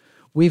prevention.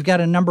 We've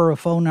got a number of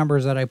phone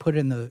numbers that I put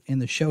in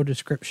the show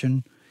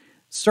description.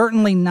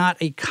 Certainly not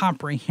a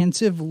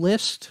comprehensive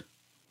list,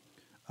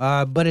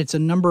 but it's a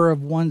number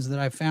of ones that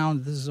I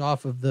found. This is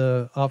off of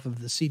the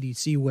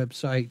CDC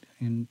website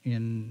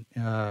in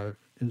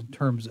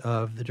terms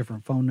of the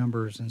different phone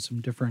numbers and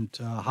some different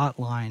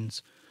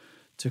hotlines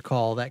to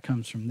call. That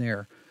comes from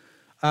there.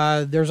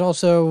 There's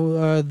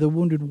also the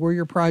Wounded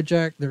Warrior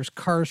Project. There's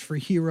Cars for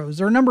Heroes.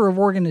 There are a number of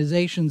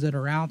organizations that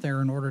are out there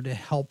in order to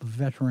help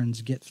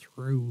veterans get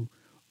through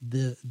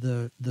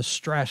the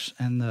stress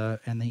and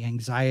the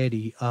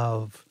anxiety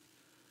of,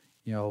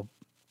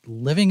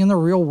 living in the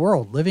real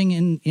world, living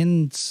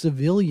in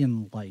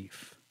civilian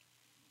life.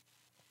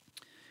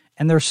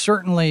 And there's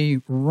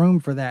certainly room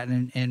for that,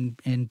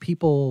 and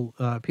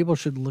people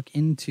should look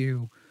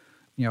into,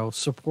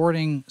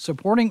 supporting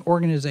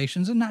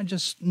organizations, and not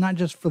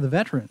just for the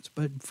veterans,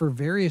 but for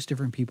various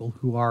different people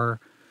who are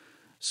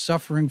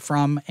suffering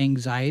from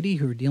anxiety,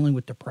 who are dealing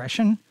with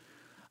depression.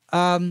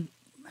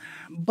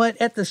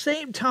 But at the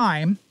same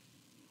time,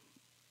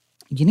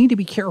 you need to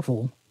be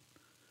careful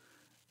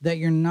that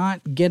you're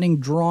not getting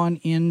drawn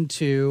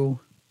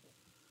into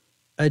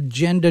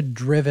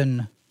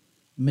agenda-driven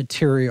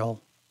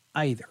material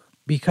either,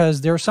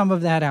 because there's some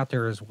of that out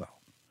there as well.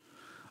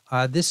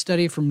 This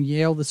study from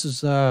Yale, this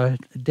is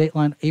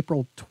dateline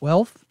April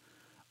 12th.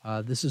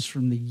 This is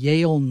from the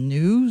Yale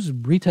News,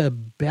 Rita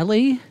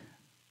Belli,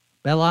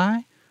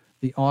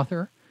 the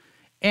author.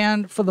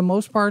 And for the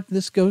most part,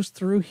 this goes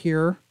through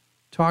here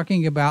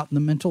talking about the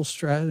mental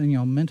stress,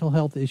 mental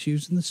health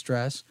issues and the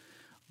stress.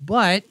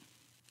 But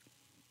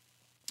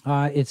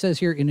it says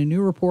here, in a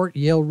new report,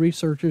 Yale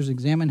researchers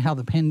examined how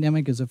the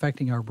pandemic is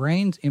affecting our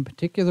brains, in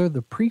particular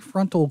the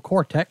prefrontal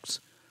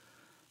cortex,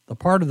 the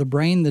part of the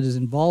brain that is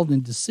involved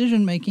in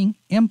decision-making,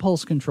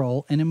 impulse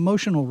control, and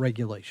emotional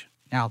regulation.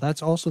 Now,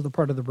 that's also the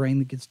part of the brain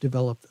that gets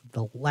developed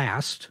the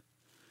last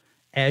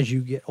as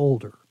you get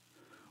older,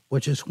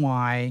 which is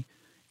why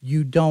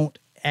you don't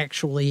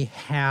actually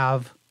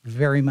have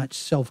very much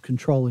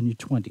self-control in your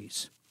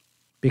 20s,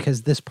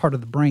 because this part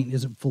of the brain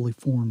isn't fully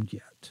formed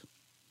yet.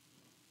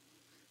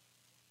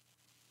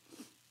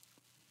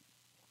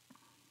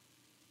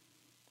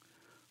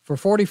 For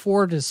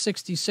 44 to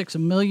 66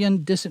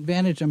 million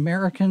disadvantaged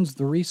Americans,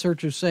 the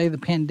researchers say the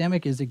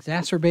pandemic is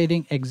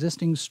exacerbating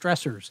existing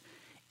stressors,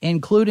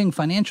 including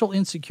financial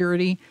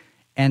insecurity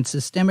and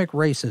systemic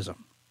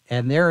racism.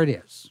 And there it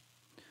is.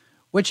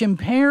 which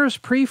impairs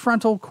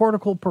prefrontal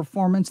cortical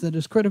performance that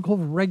is critical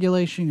for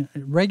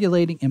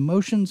regulating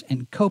emotions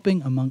and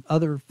coping, among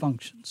other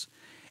functions.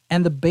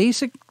 And the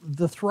basic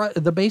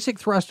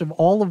thrust of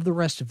all of the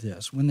rest of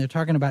this, when they're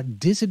talking about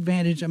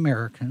disadvantaged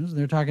Americans,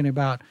 they're talking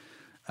about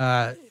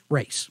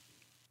race,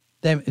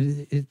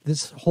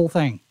 this whole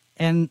thing.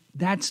 And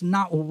that's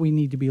not what we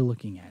need to be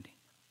looking at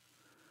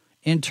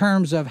in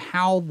terms of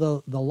how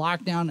the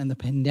lockdown and the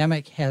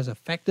pandemic has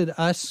affected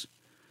us.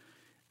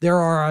 There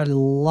are a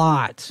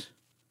lot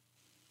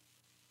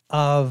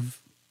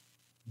of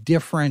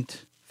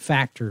different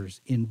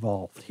factors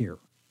involved here.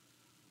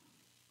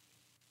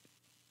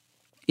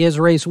 Is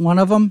race one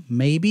of them?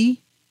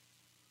 Maybe.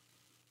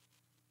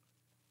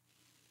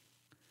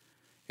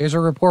 Here's a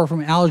report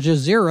from Al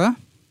Jazeera,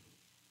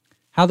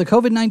 how the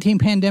COVID-19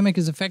 pandemic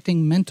is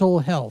affecting mental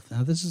health.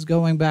 Now, this is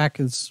going back,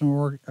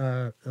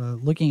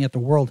 looking at the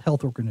World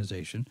Health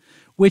Organization,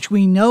 which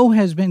we know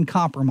has been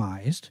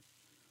compromised.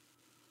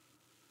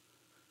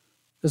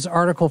 This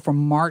article from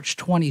March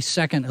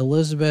 22nd,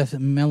 Elizabeth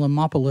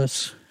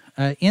Melamopoulos.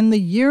 In the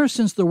years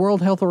since the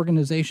World Health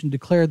Organization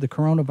declared the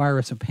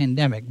coronavirus a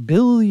pandemic,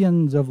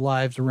 billions of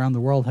lives around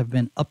the world have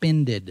been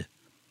upended.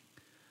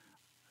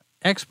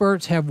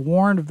 Experts have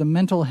warned of the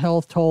mental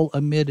health toll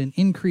amid an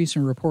increase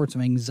in reports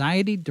of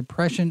anxiety,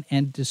 depression,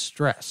 and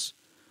distress.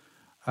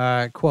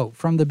 Quote,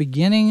 from the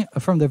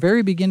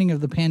very beginning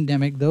of the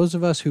pandemic, those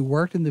of us who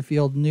worked in the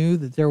field knew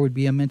that there would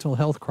be a mental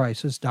health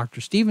crisis.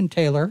 Dr. Stephen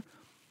Taylor,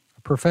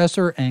 a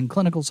professor and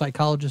clinical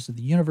psychologist at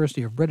the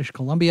University of British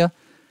Columbia,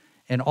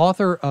 and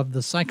author of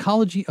The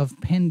Psychology of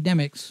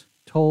Pandemics,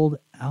 told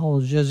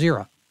Al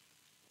Jazeera.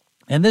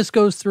 And this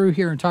goes through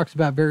here and talks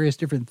about various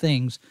different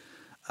things.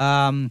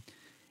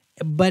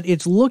 But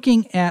it's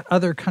looking at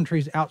other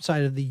countries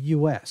outside of the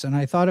U.S., and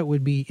I thought it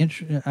would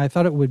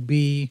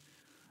be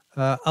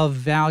of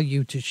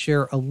value to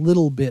share a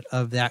little bit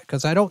of that,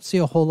 because I don't see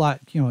a whole lot.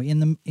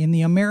 In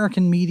the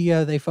American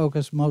media, they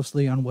focus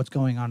mostly on what's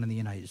going on in the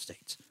United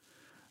States.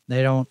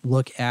 They don't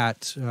look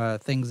at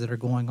things that are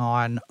going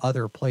on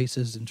other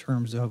places in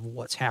terms of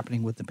what's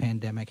happening with the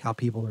pandemic, how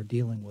people are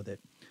dealing with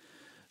it.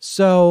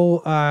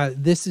 So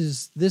this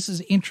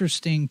is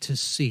interesting to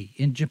see.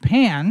 In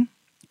Japan,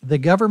 the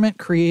government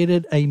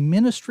created a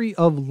Ministry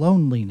of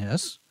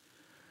Loneliness,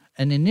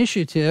 an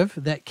initiative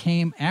that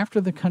came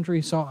after the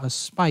country saw a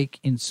spike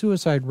in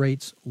suicide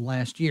rates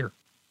last year.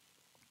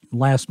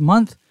 Last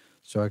month,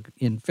 so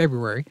in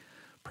February,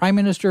 Prime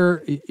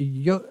Minister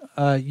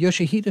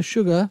Yoshihide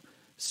Suga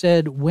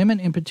said women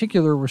in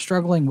particular were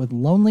struggling with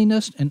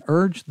loneliness and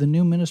urged the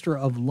new Minister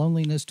of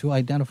Loneliness to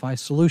identify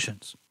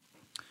solutions.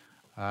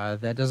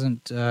 That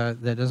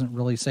doesn't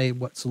really say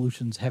what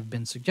solutions have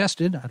been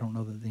suggested. I don't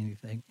know that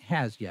anything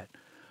has yet.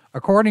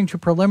 According to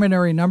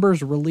preliminary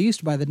numbers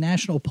released by the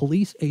National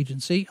Police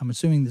Agency, I'm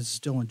assuming this is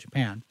still in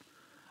Japan,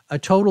 a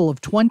total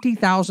of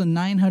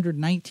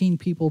 20,919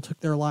 people took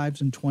their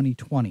lives in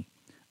 2020,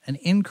 an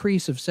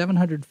increase of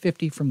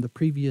 750 from the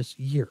previous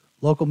year.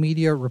 Local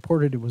media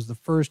reported it was the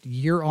first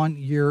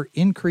year-on-year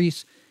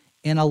increase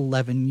in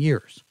 11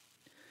 years.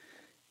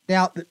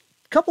 Now, a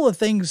couple of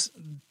things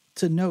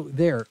to note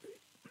there.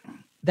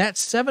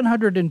 That's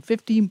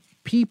 750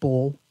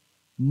 people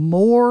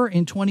more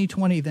in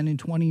 2020 than in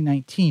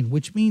 2019,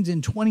 which means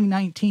in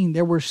 2019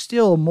 there were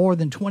still more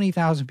than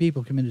 20,000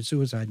 people committed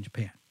suicide in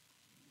Japan.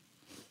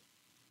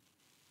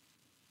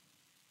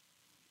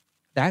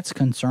 That's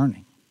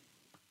concerning.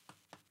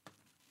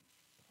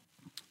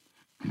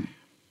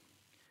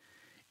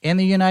 In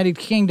the United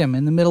Kingdom,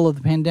 in the middle of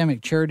the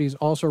pandemic, charities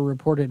also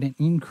reported an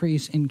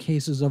increase in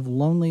cases of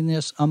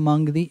loneliness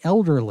among the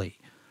elderly.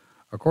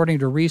 According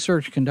to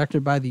research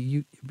conducted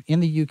in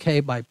the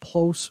UK by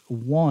PLOS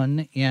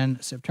One in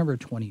September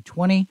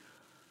 2020,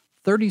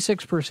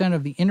 36%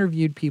 of the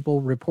interviewed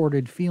people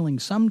reported feeling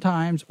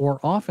sometimes or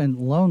often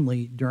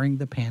lonely during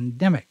the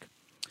pandemic.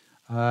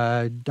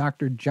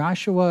 Dr.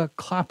 Joshua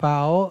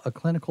Klapow, a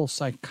clinical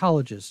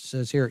psychologist,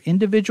 says here,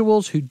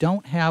 individuals who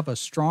don't have a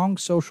strong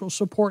social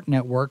support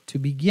network to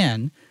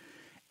begin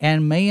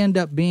and may end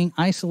up being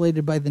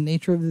isolated by the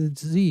nature of the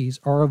disease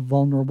are a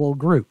vulnerable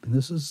group. And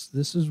this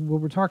is what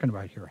we're talking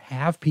about here.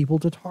 Have people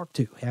to talk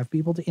to, have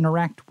people to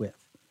interact with.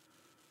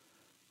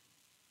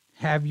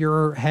 Have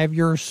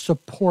your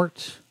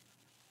support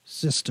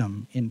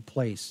system in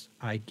place,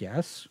 I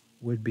guess,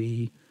 would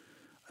be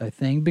a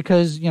thing,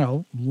 because,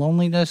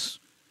 loneliness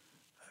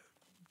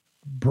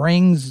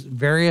brings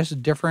various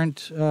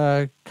different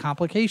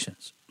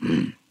complications.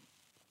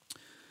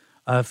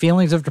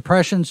 Feelings of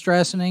depression,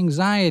 stress, and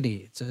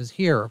anxiety. It says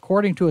here,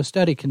 according to a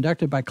study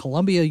conducted by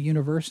Columbia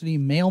University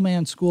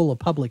Mailman School of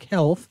Public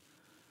Health,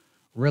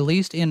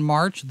 released in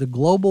March, the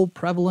global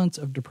prevalence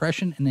of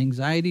depression and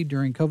anxiety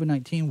during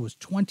COVID-19 was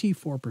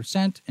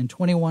 24% and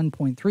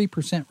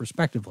 21.3%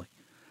 respectively.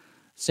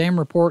 Same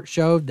report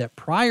showed that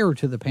prior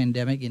to the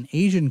pandemic in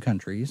Asian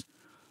countries,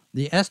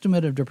 the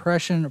estimate of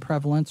depression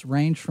prevalence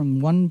ranged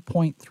from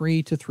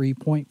 1.3 to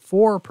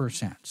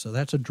 3.4%. So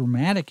that's a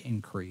dramatic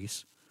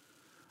increase.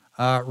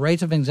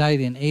 Rates of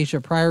anxiety in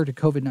Asia prior to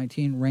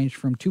COVID-19 ranged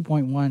from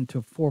 2.1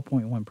 to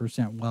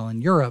 4.1%, while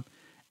in Europe,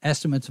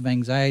 estimates of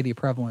anxiety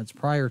prevalence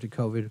prior to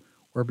COVID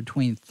were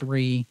between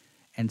 3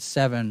 and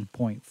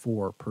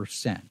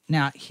 7.4%.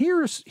 Now,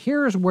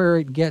 here's where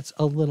it gets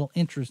a little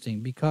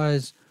interesting,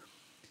 because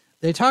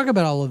they talk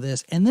about all of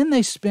this, and then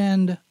they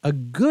spend a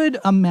good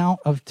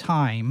amount of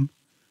time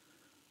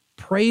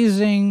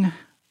praising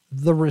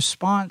the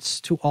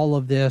response to all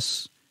of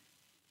this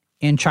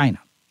in China.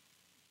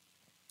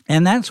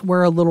 And that's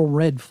where a little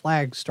red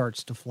flag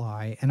starts to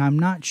fly, and I'm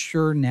not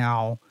sure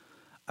now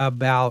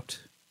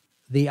about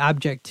the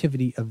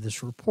objectivity of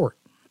this report.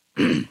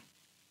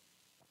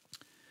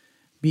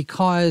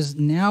 Because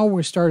now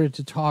we're started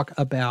to talk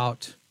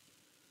about,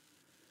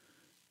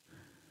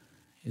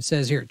 it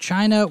says here,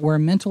 China, where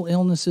mental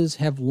illnesses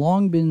have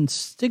long been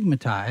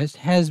stigmatized,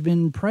 has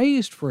been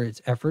praised for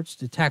its efforts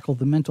to tackle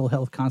the mental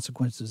health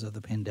consequences of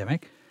the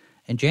pandemic.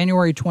 In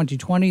January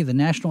 2020, the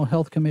National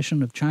Health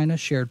Commission of China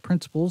shared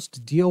principles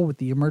to deal with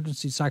the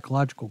emergency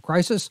psychological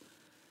crisis,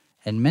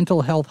 and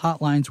mental health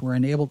hotlines were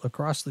enabled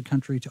across the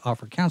country to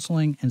offer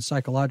counseling and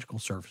psychological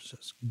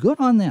services. Good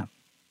on them.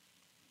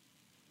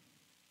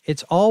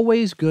 It's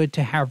always good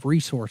to have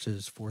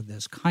resources for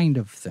this kind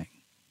of thing,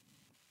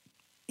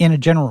 in a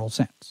general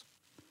sense.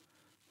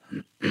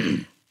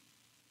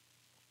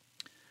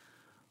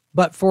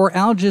 But for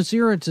Al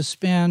Jazeera to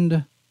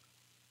spend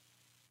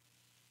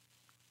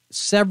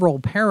several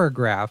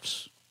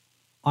paragraphs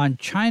on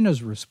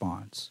China's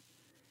response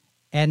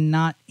and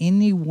not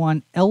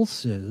anyone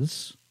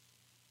else's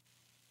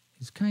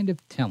is kind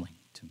of telling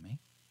to me.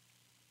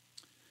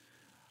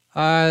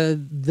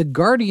 The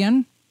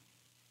Guardian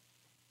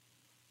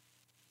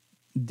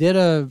did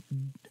an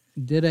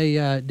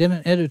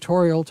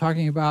editorial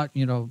talking about,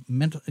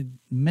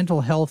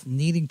 mental health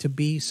needing to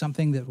be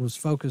something that was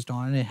focused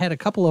on, and it had a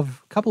couple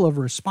of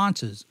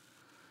responses.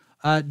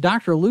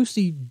 Dr.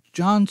 Lucy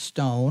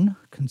Johnstone,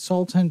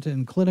 consultant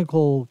and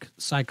clinical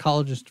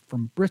psychologist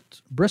from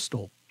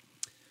Bristol,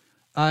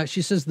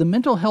 she says the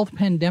mental health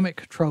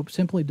pandemic trope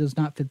simply does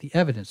not fit the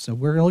evidence. So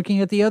we're looking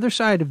at the other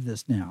side of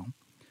this now.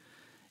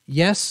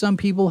 Yes, some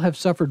people have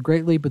suffered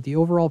greatly, but the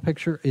overall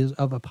picture is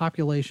of a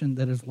population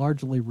that is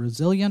largely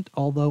resilient,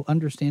 although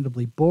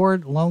understandably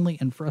bored, lonely,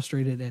 and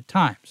frustrated at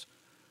times.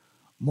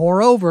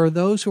 Moreover,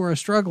 those who are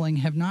struggling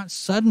have not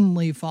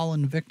suddenly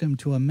fallen victim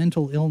to a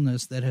mental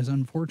illness that has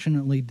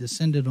unfortunately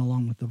descended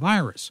along with the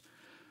virus.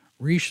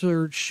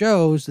 Research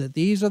shows that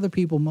these are the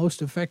people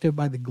most affected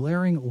by the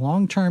glaring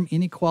long-term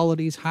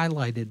inequalities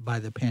highlighted by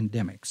the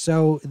pandemic.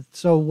 So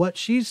what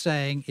she's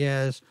saying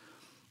is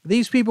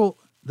these people,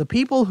 the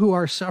people who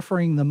are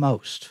suffering the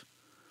most,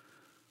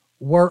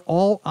 were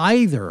all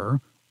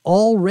either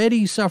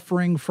already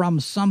suffering from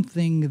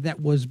something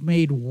that was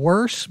made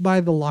worse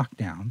by the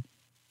lockdown,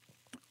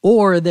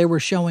 or they were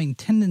showing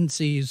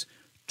tendencies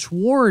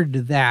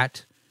toward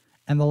that,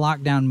 and the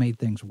lockdown made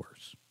things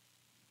worse.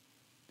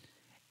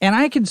 And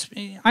I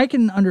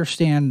can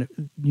understand,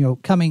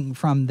 coming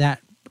from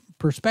that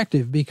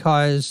perspective,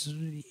 because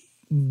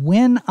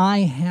when I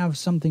have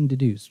something to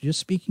do, so just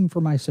speaking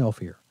for myself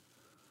here,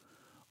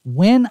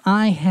 when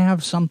I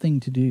have something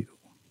to do,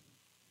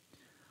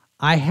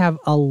 I have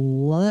a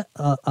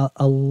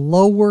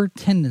lower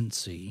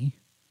tendency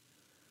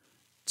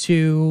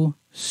to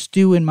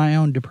stew in my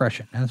own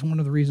depression. That's one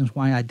of the reasons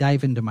why I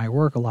dive into my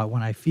work a lot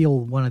when I feel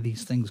one of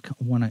these things,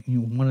 one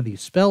of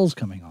these spells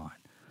coming on,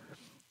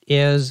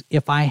 is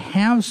if I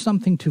have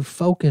something to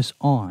focus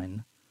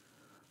on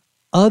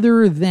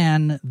other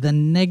than the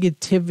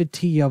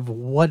negativity of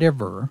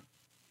whatever,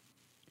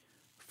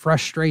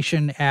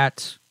 frustration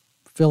at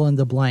fill in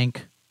the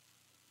blank,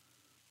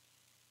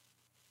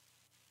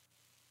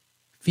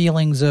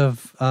 feelings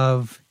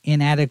of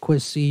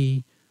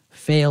inadequacy,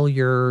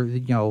 failure,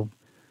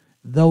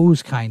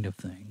 those kind of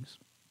things.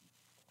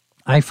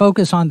 I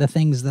focus on the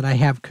things that I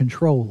have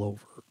control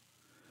over.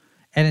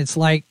 And it's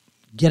like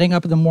getting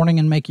up in the morning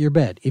and make your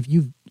bed. If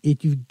you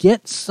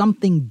get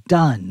something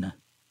done,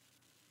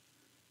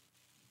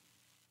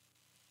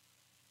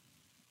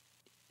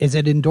 is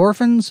it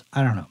endorphins?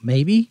 I don't know.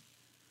 Maybe.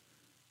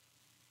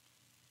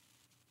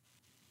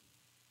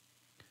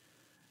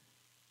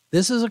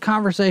 This is a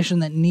conversation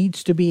that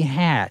needs to be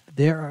had.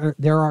 There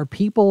are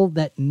people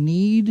that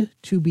need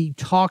to be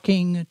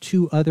talking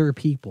to other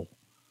people.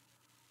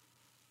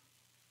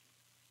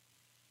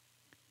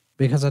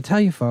 Because I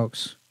tell you,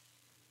 folks,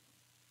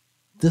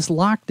 this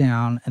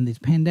lockdown and this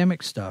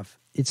pandemic stuff,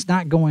 it's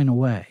not going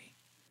away.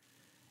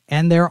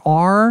 And there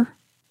are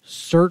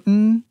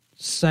certain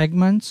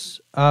segments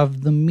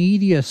of the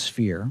media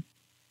sphere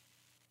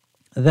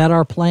that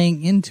are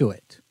playing into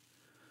it.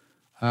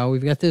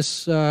 We've got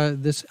this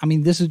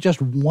is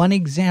just one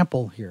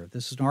example here.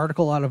 This is an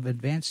article out of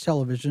Advanced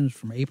Television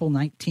from April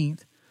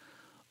 19th.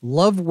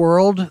 Love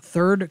World,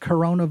 third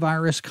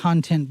coronavirus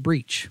content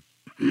breach.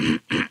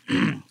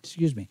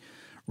 Excuse me.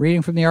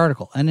 Reading from the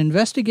article. An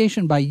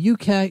investigation by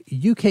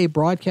UK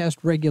broadcast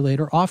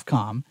regulator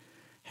Ofcom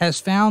has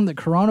found that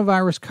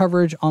coronavirus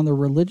coverage on the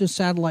religious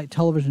satellite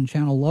television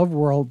channel Love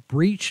World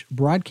breached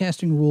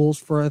broadcasting rules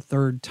for a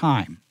third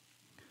time.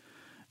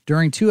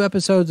 During 2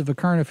 episodes of a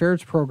current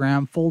affairs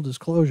program, Full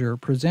Disclosure,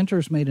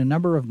 presenters made a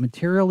number of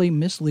materially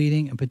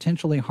misleading and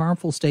potentially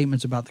harmful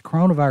statements about the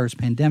coronavirus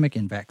pandemic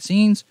and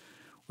vaccines,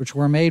 which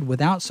were made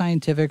without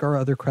scientific or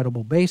other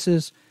credible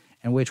basis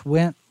and which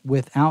went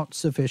without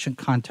sufficient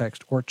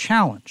context or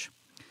challenge.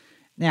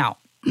 Now,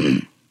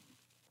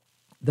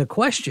 the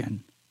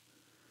question,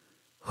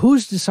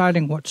 who's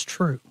deciding what's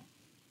true?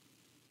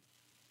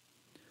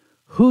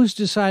 Who's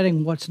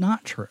deciding what's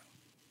not true?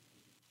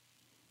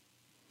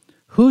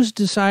 Who's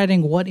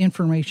deciding what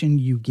information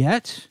you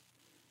get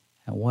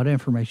and what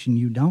information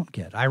you don't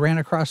get? I ran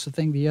across a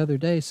thing the other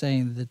day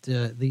saying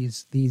that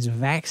these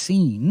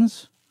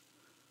vaccines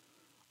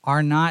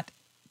are not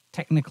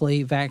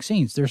technically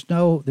vaccines. There's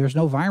no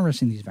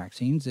virus in these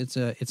vaccines. It's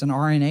an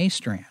RNA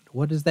strand.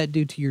 What does that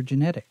do to your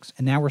genetics?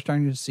 And now we're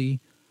starting to see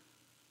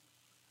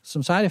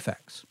some side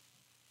effects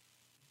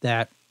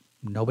that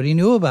nobody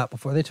knew about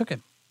before they took it.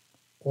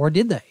 Or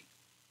did they?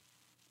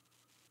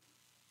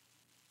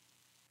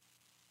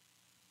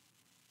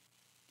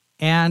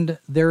 And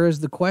there is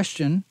the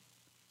question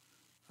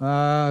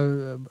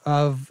of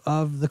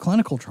the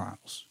clinical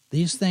trials.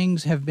 These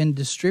things have been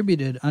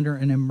distributed under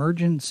an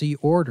emergency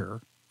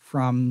order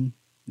from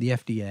the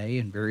FDA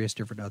and various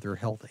different other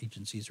health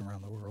agencies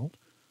around the world.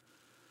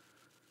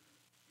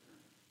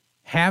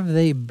 Have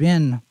they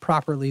been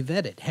properly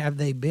vetted? Have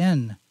they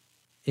been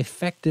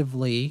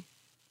effectively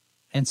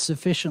and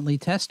sufficiently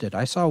tested?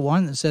 I saw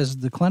one that says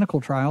the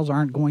clinical trials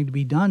aren't going to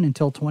be done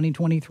until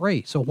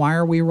 2023. So why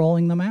are we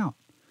rolling them out?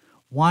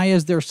 Why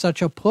is there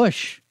such a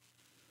push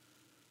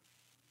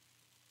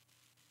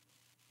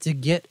to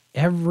get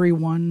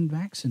everyone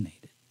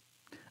vaccinated?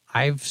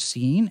 I've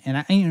seen,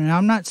 and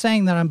I'm not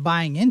saying that I'm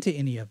buying into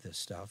any of this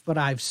stuff, but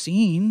I've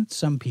seen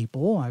some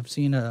people. I've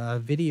seen a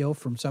video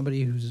from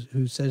somebody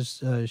who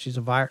says she's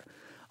a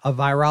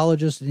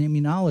virologist and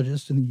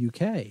immunologist in the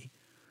UK,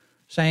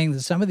 saying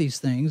that some of these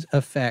things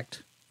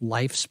affect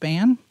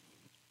lifespan,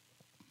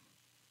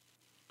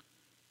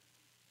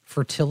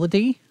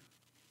 fertility.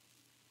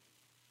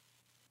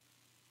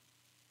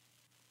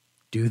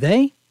 Do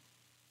they?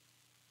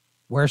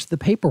 Where's the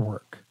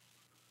paperwork?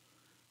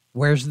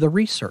 Where's the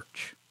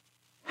research?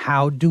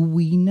 How do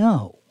we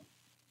know?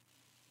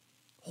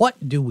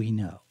 What do we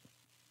know?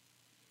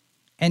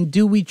 And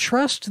do we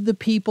trust the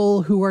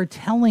people who are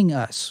telling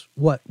us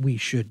what we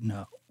should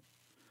know?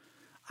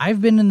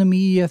 I've been in the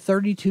media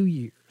 32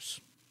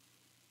 years.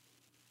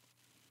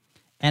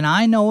 And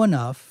I know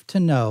enough to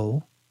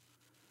know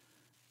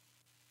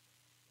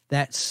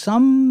that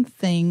some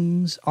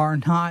things are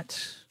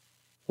not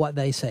what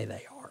they say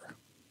they are.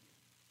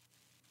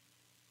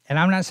 And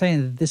I'm not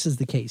saying that this is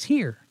the case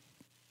here.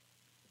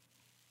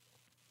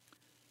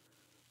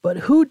 But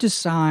who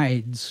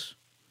decides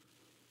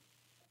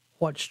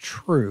what's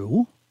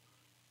true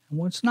and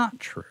what's not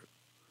true?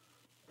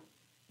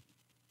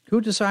 Who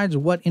decides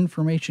what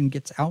information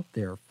gets out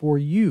there for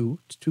you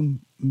to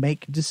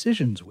make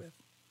decisions with?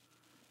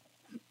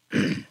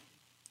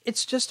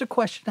 It's just a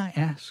question I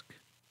ask.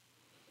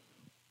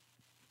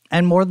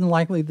 And more than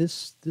likely,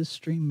 this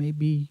stream may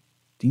be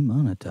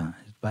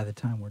demonetized by the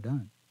time we're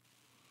done.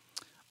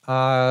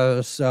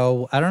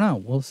 So I don't know.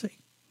 We'll see.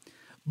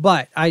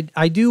 But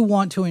I do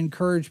want to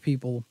encourage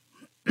people,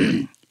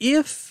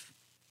 if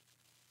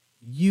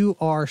you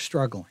are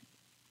struggling,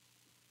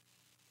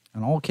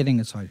 and all kidding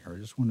aside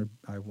here,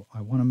 I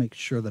want to make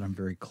sure that I'm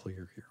very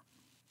clear here.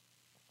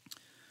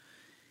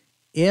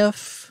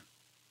 If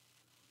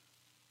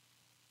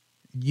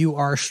you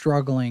are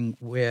struggling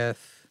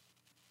with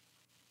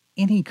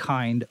any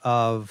kind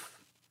of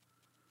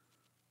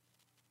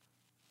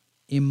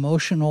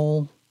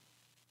emotional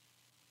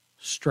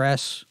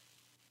stress,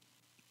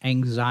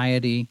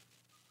 anxiety,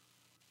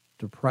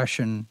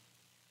 depression,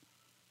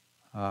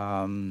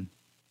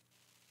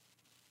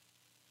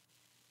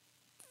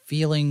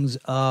 feelings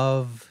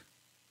of,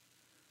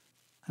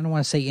 I don't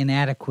want to say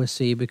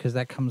inadequacy because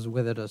that comes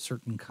with it a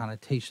certain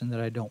connotation that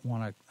I don't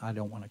want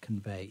to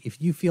convey.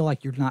 If you feel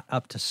like you're not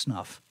up to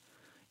snuff,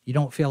 you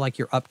don't feel like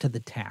you're up to the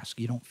task,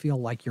 you don't feel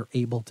like you're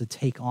able to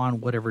take on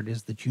whatever it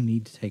is that you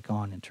need to take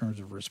on in terms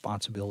of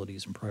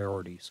responsibilities and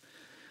priorities,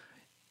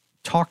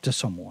 talk to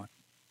someone.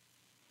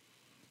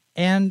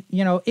 And,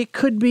 it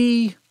could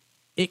be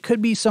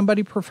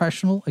somebody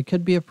professional. It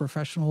could be a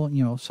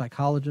professional,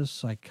 psychologist,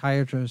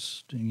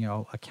 psychiatrist,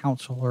 a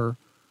counselor.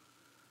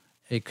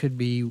 It could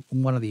be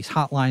one of these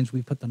hotlines.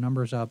 We put the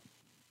numbers up.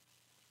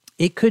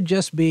 It could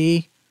just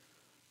be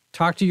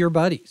talk to your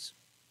buddies.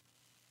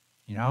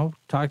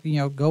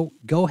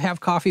 Go have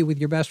coffee with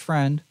your best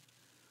friend,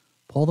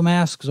 pull the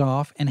masks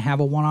off and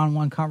have a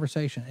one-on-one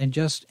conversation and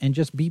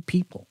just be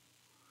people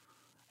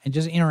and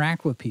just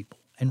interact with people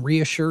and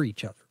reassure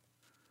each other.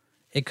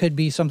 It could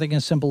be something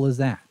as simple as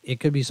that.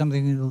 It could be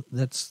something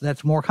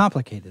that's more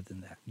complicated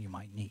than that you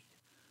might need.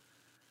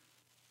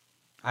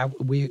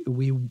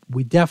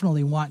 We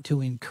definitely want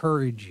to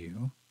encourage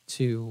you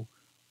to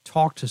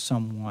talk to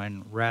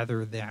someone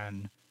rather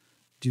than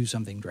do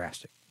something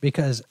drastic.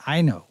 Because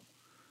I know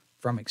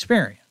from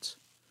experience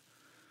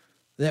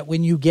that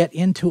when you get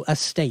into a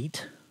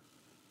state,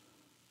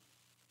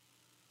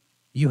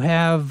 you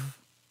have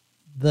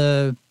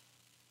the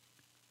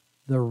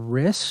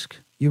risk,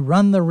 you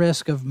run the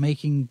risk of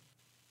making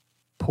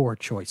poor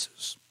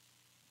choices.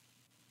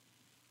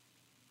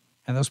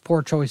 And those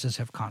poor choices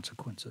have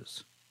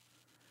consequences.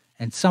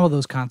 And some of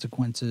those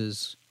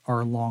consequences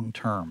are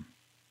long-term.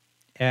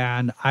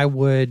 And I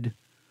would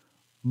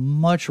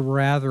much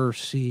rather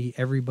see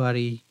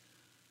everybody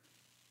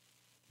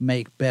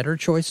make better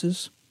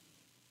choices.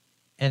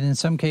 And in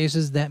some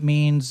cases, that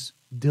means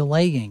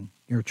delaying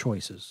your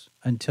choices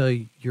until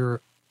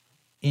you're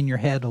in your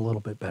head a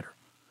little bit better.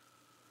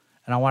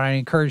 And I want to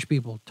encourage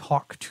people,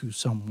 talk to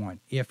someone.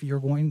 If you're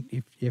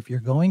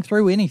going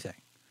through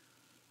anything,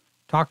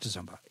 talk to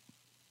somebody.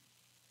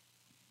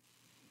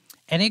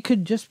 And it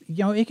could just,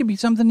 it could be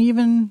something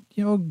even,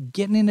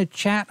 getting in a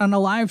chat on a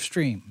live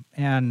stream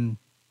and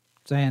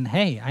saying,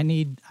 "Hey, I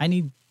need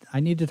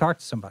to talk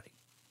to somebody."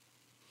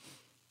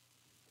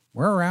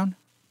 We're around.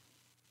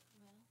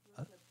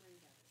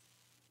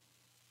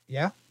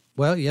 Yeah.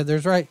 Well, yeah,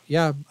 there's right.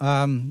 Yeah.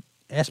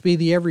 SB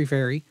the Every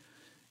Fairy.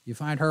 You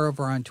find her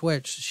over on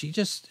Twitch.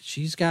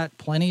 She's got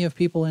plenty of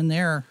people in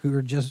there who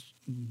are just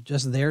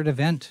there to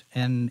vent,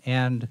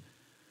 and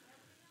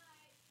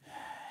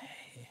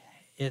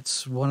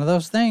it's one of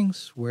those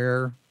things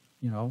where,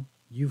 you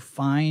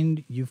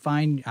find,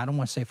 I don't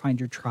want to say find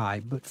your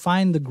tribe, but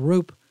find the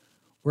group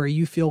where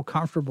you feel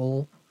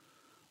comfortable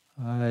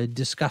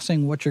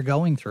discussing what you're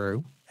going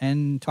through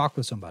and talk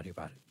with somebody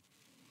about it.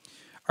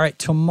 All right,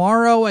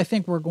 tomorrow I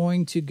think we're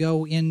going to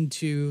go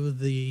into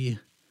the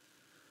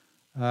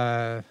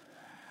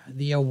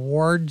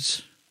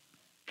awards,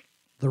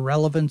 the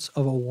relevance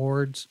of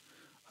awards.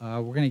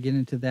 We're going to get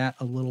into that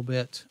a little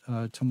bit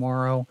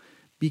tomorrow,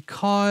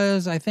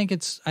 because I think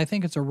it's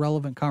a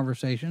relevant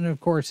conversation. And of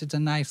course, it's a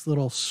nice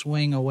little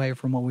swing away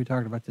from what we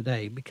talked about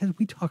today, because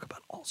we talk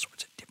about all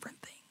sorts of different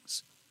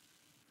things.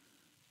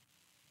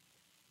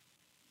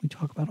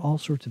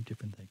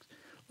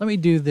 Let me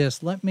do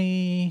this. Let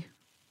me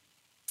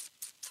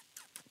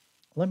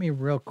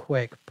real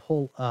quick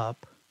pull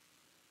up.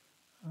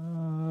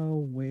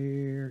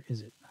 Where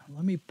is it?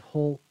 Let me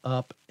pull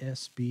up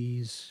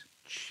SB's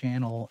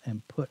channel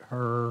and put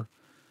her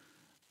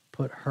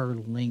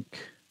link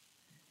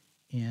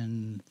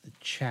in the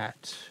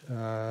chat.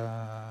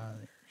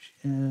 There she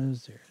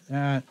is. There's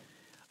that.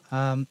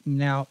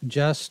 Now,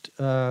 just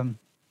here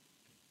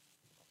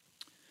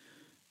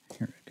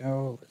we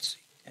go. Let's see.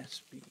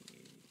 SB.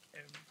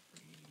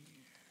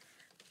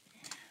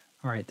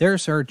 All right,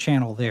 there's her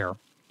channel there.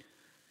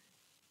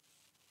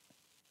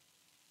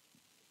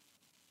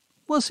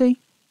 We'll see.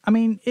 I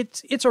mean,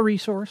 it's a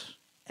resource,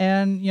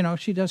 and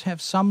she does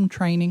have some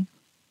training.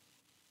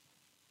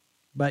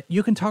 But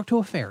you can talk to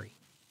a fairy.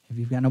 If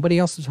you've got nobody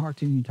else to talk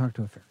to, you can talk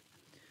to a fairy.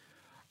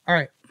 All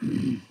right.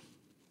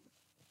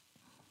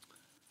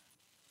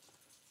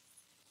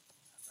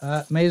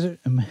 Mazer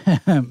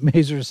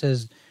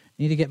says,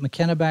 need to get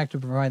McKenna back to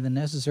provide the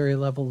necessary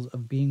levels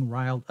of being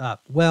riled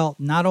up. Well,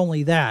 not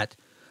only that,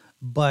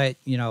 but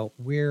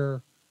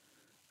we're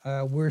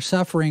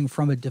suffering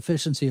from a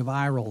deficiency of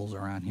eye rolls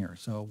around here,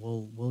 so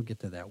we'll get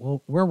to that.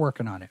 We're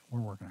working on it.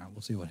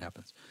 We'll see what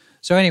happens.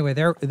 So anyway,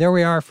 there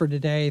we are for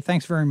today.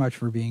 Thanks very much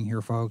for being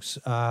here, folks.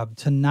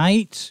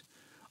 Tonight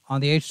on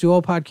the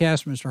H2O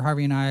podcast, Mr.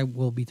 Harvey and I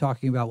will be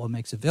talking about what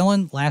makes a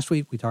villain. Last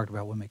week we talked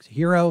about what makes a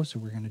hero, so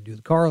we're going to do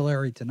the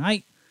corollary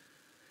tonight.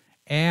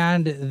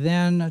 And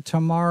then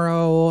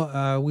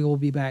tomorrow we will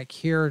be back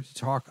here to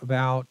talk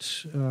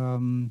about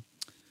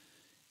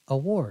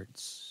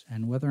awards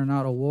and whether or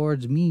not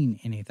awards mean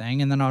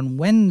anything. And then on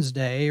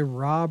Wednesday,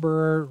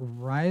 Robert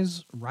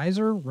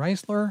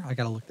Reisler, I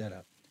got to look that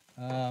up.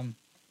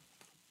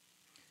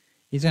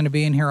 He's going to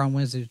be in here on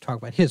Wednesday to talk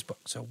about his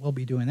book, so we'll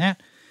be doing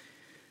that.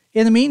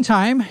 In the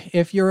meantime,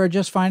 if you're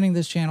just finding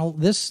this channel,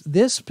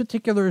 this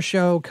particular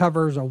show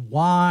covers a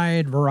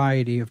wide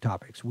variety of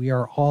topics. We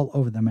are all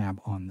over the map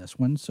on this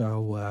one,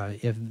 so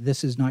if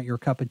this is not your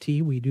cup of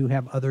tea, we do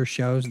have other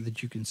shows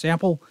that you can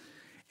sample.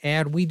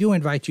 And we do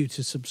invite you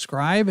to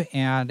subscribe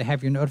and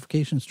have your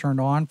notifications turned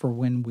on for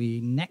when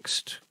we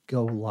next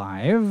go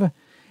live.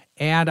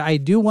 And I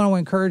do want to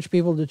encourage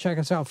people to check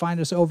us out. Find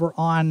us over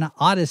on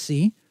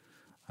Odyssey.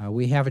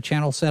 We have a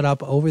channel set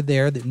up over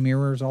there that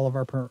mirrors all of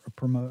our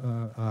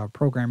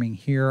programming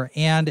here.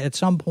 And at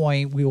some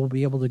point, we will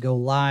be able to go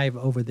live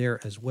over there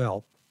as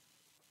well.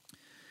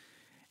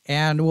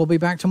 And we'll be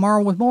back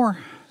tomorrow with more.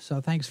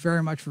 So thanks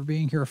very much for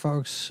being here,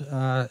 folks.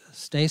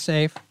 Stay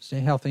safe.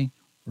 Stay healthy.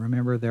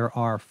 Remember, there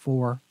are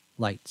 4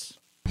 lights.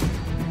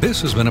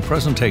 This has been a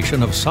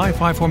presentation of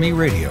Sci-Fi for Me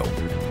Radio.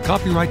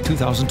 Copyright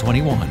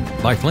 2021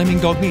 by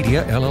Flaming Dog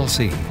Media,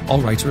 LLC. All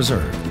rights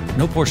reserved.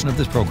 No portion of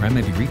this program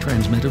may be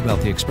retransmitted without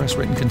the express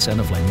written consent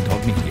of Flaming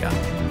Dog Media.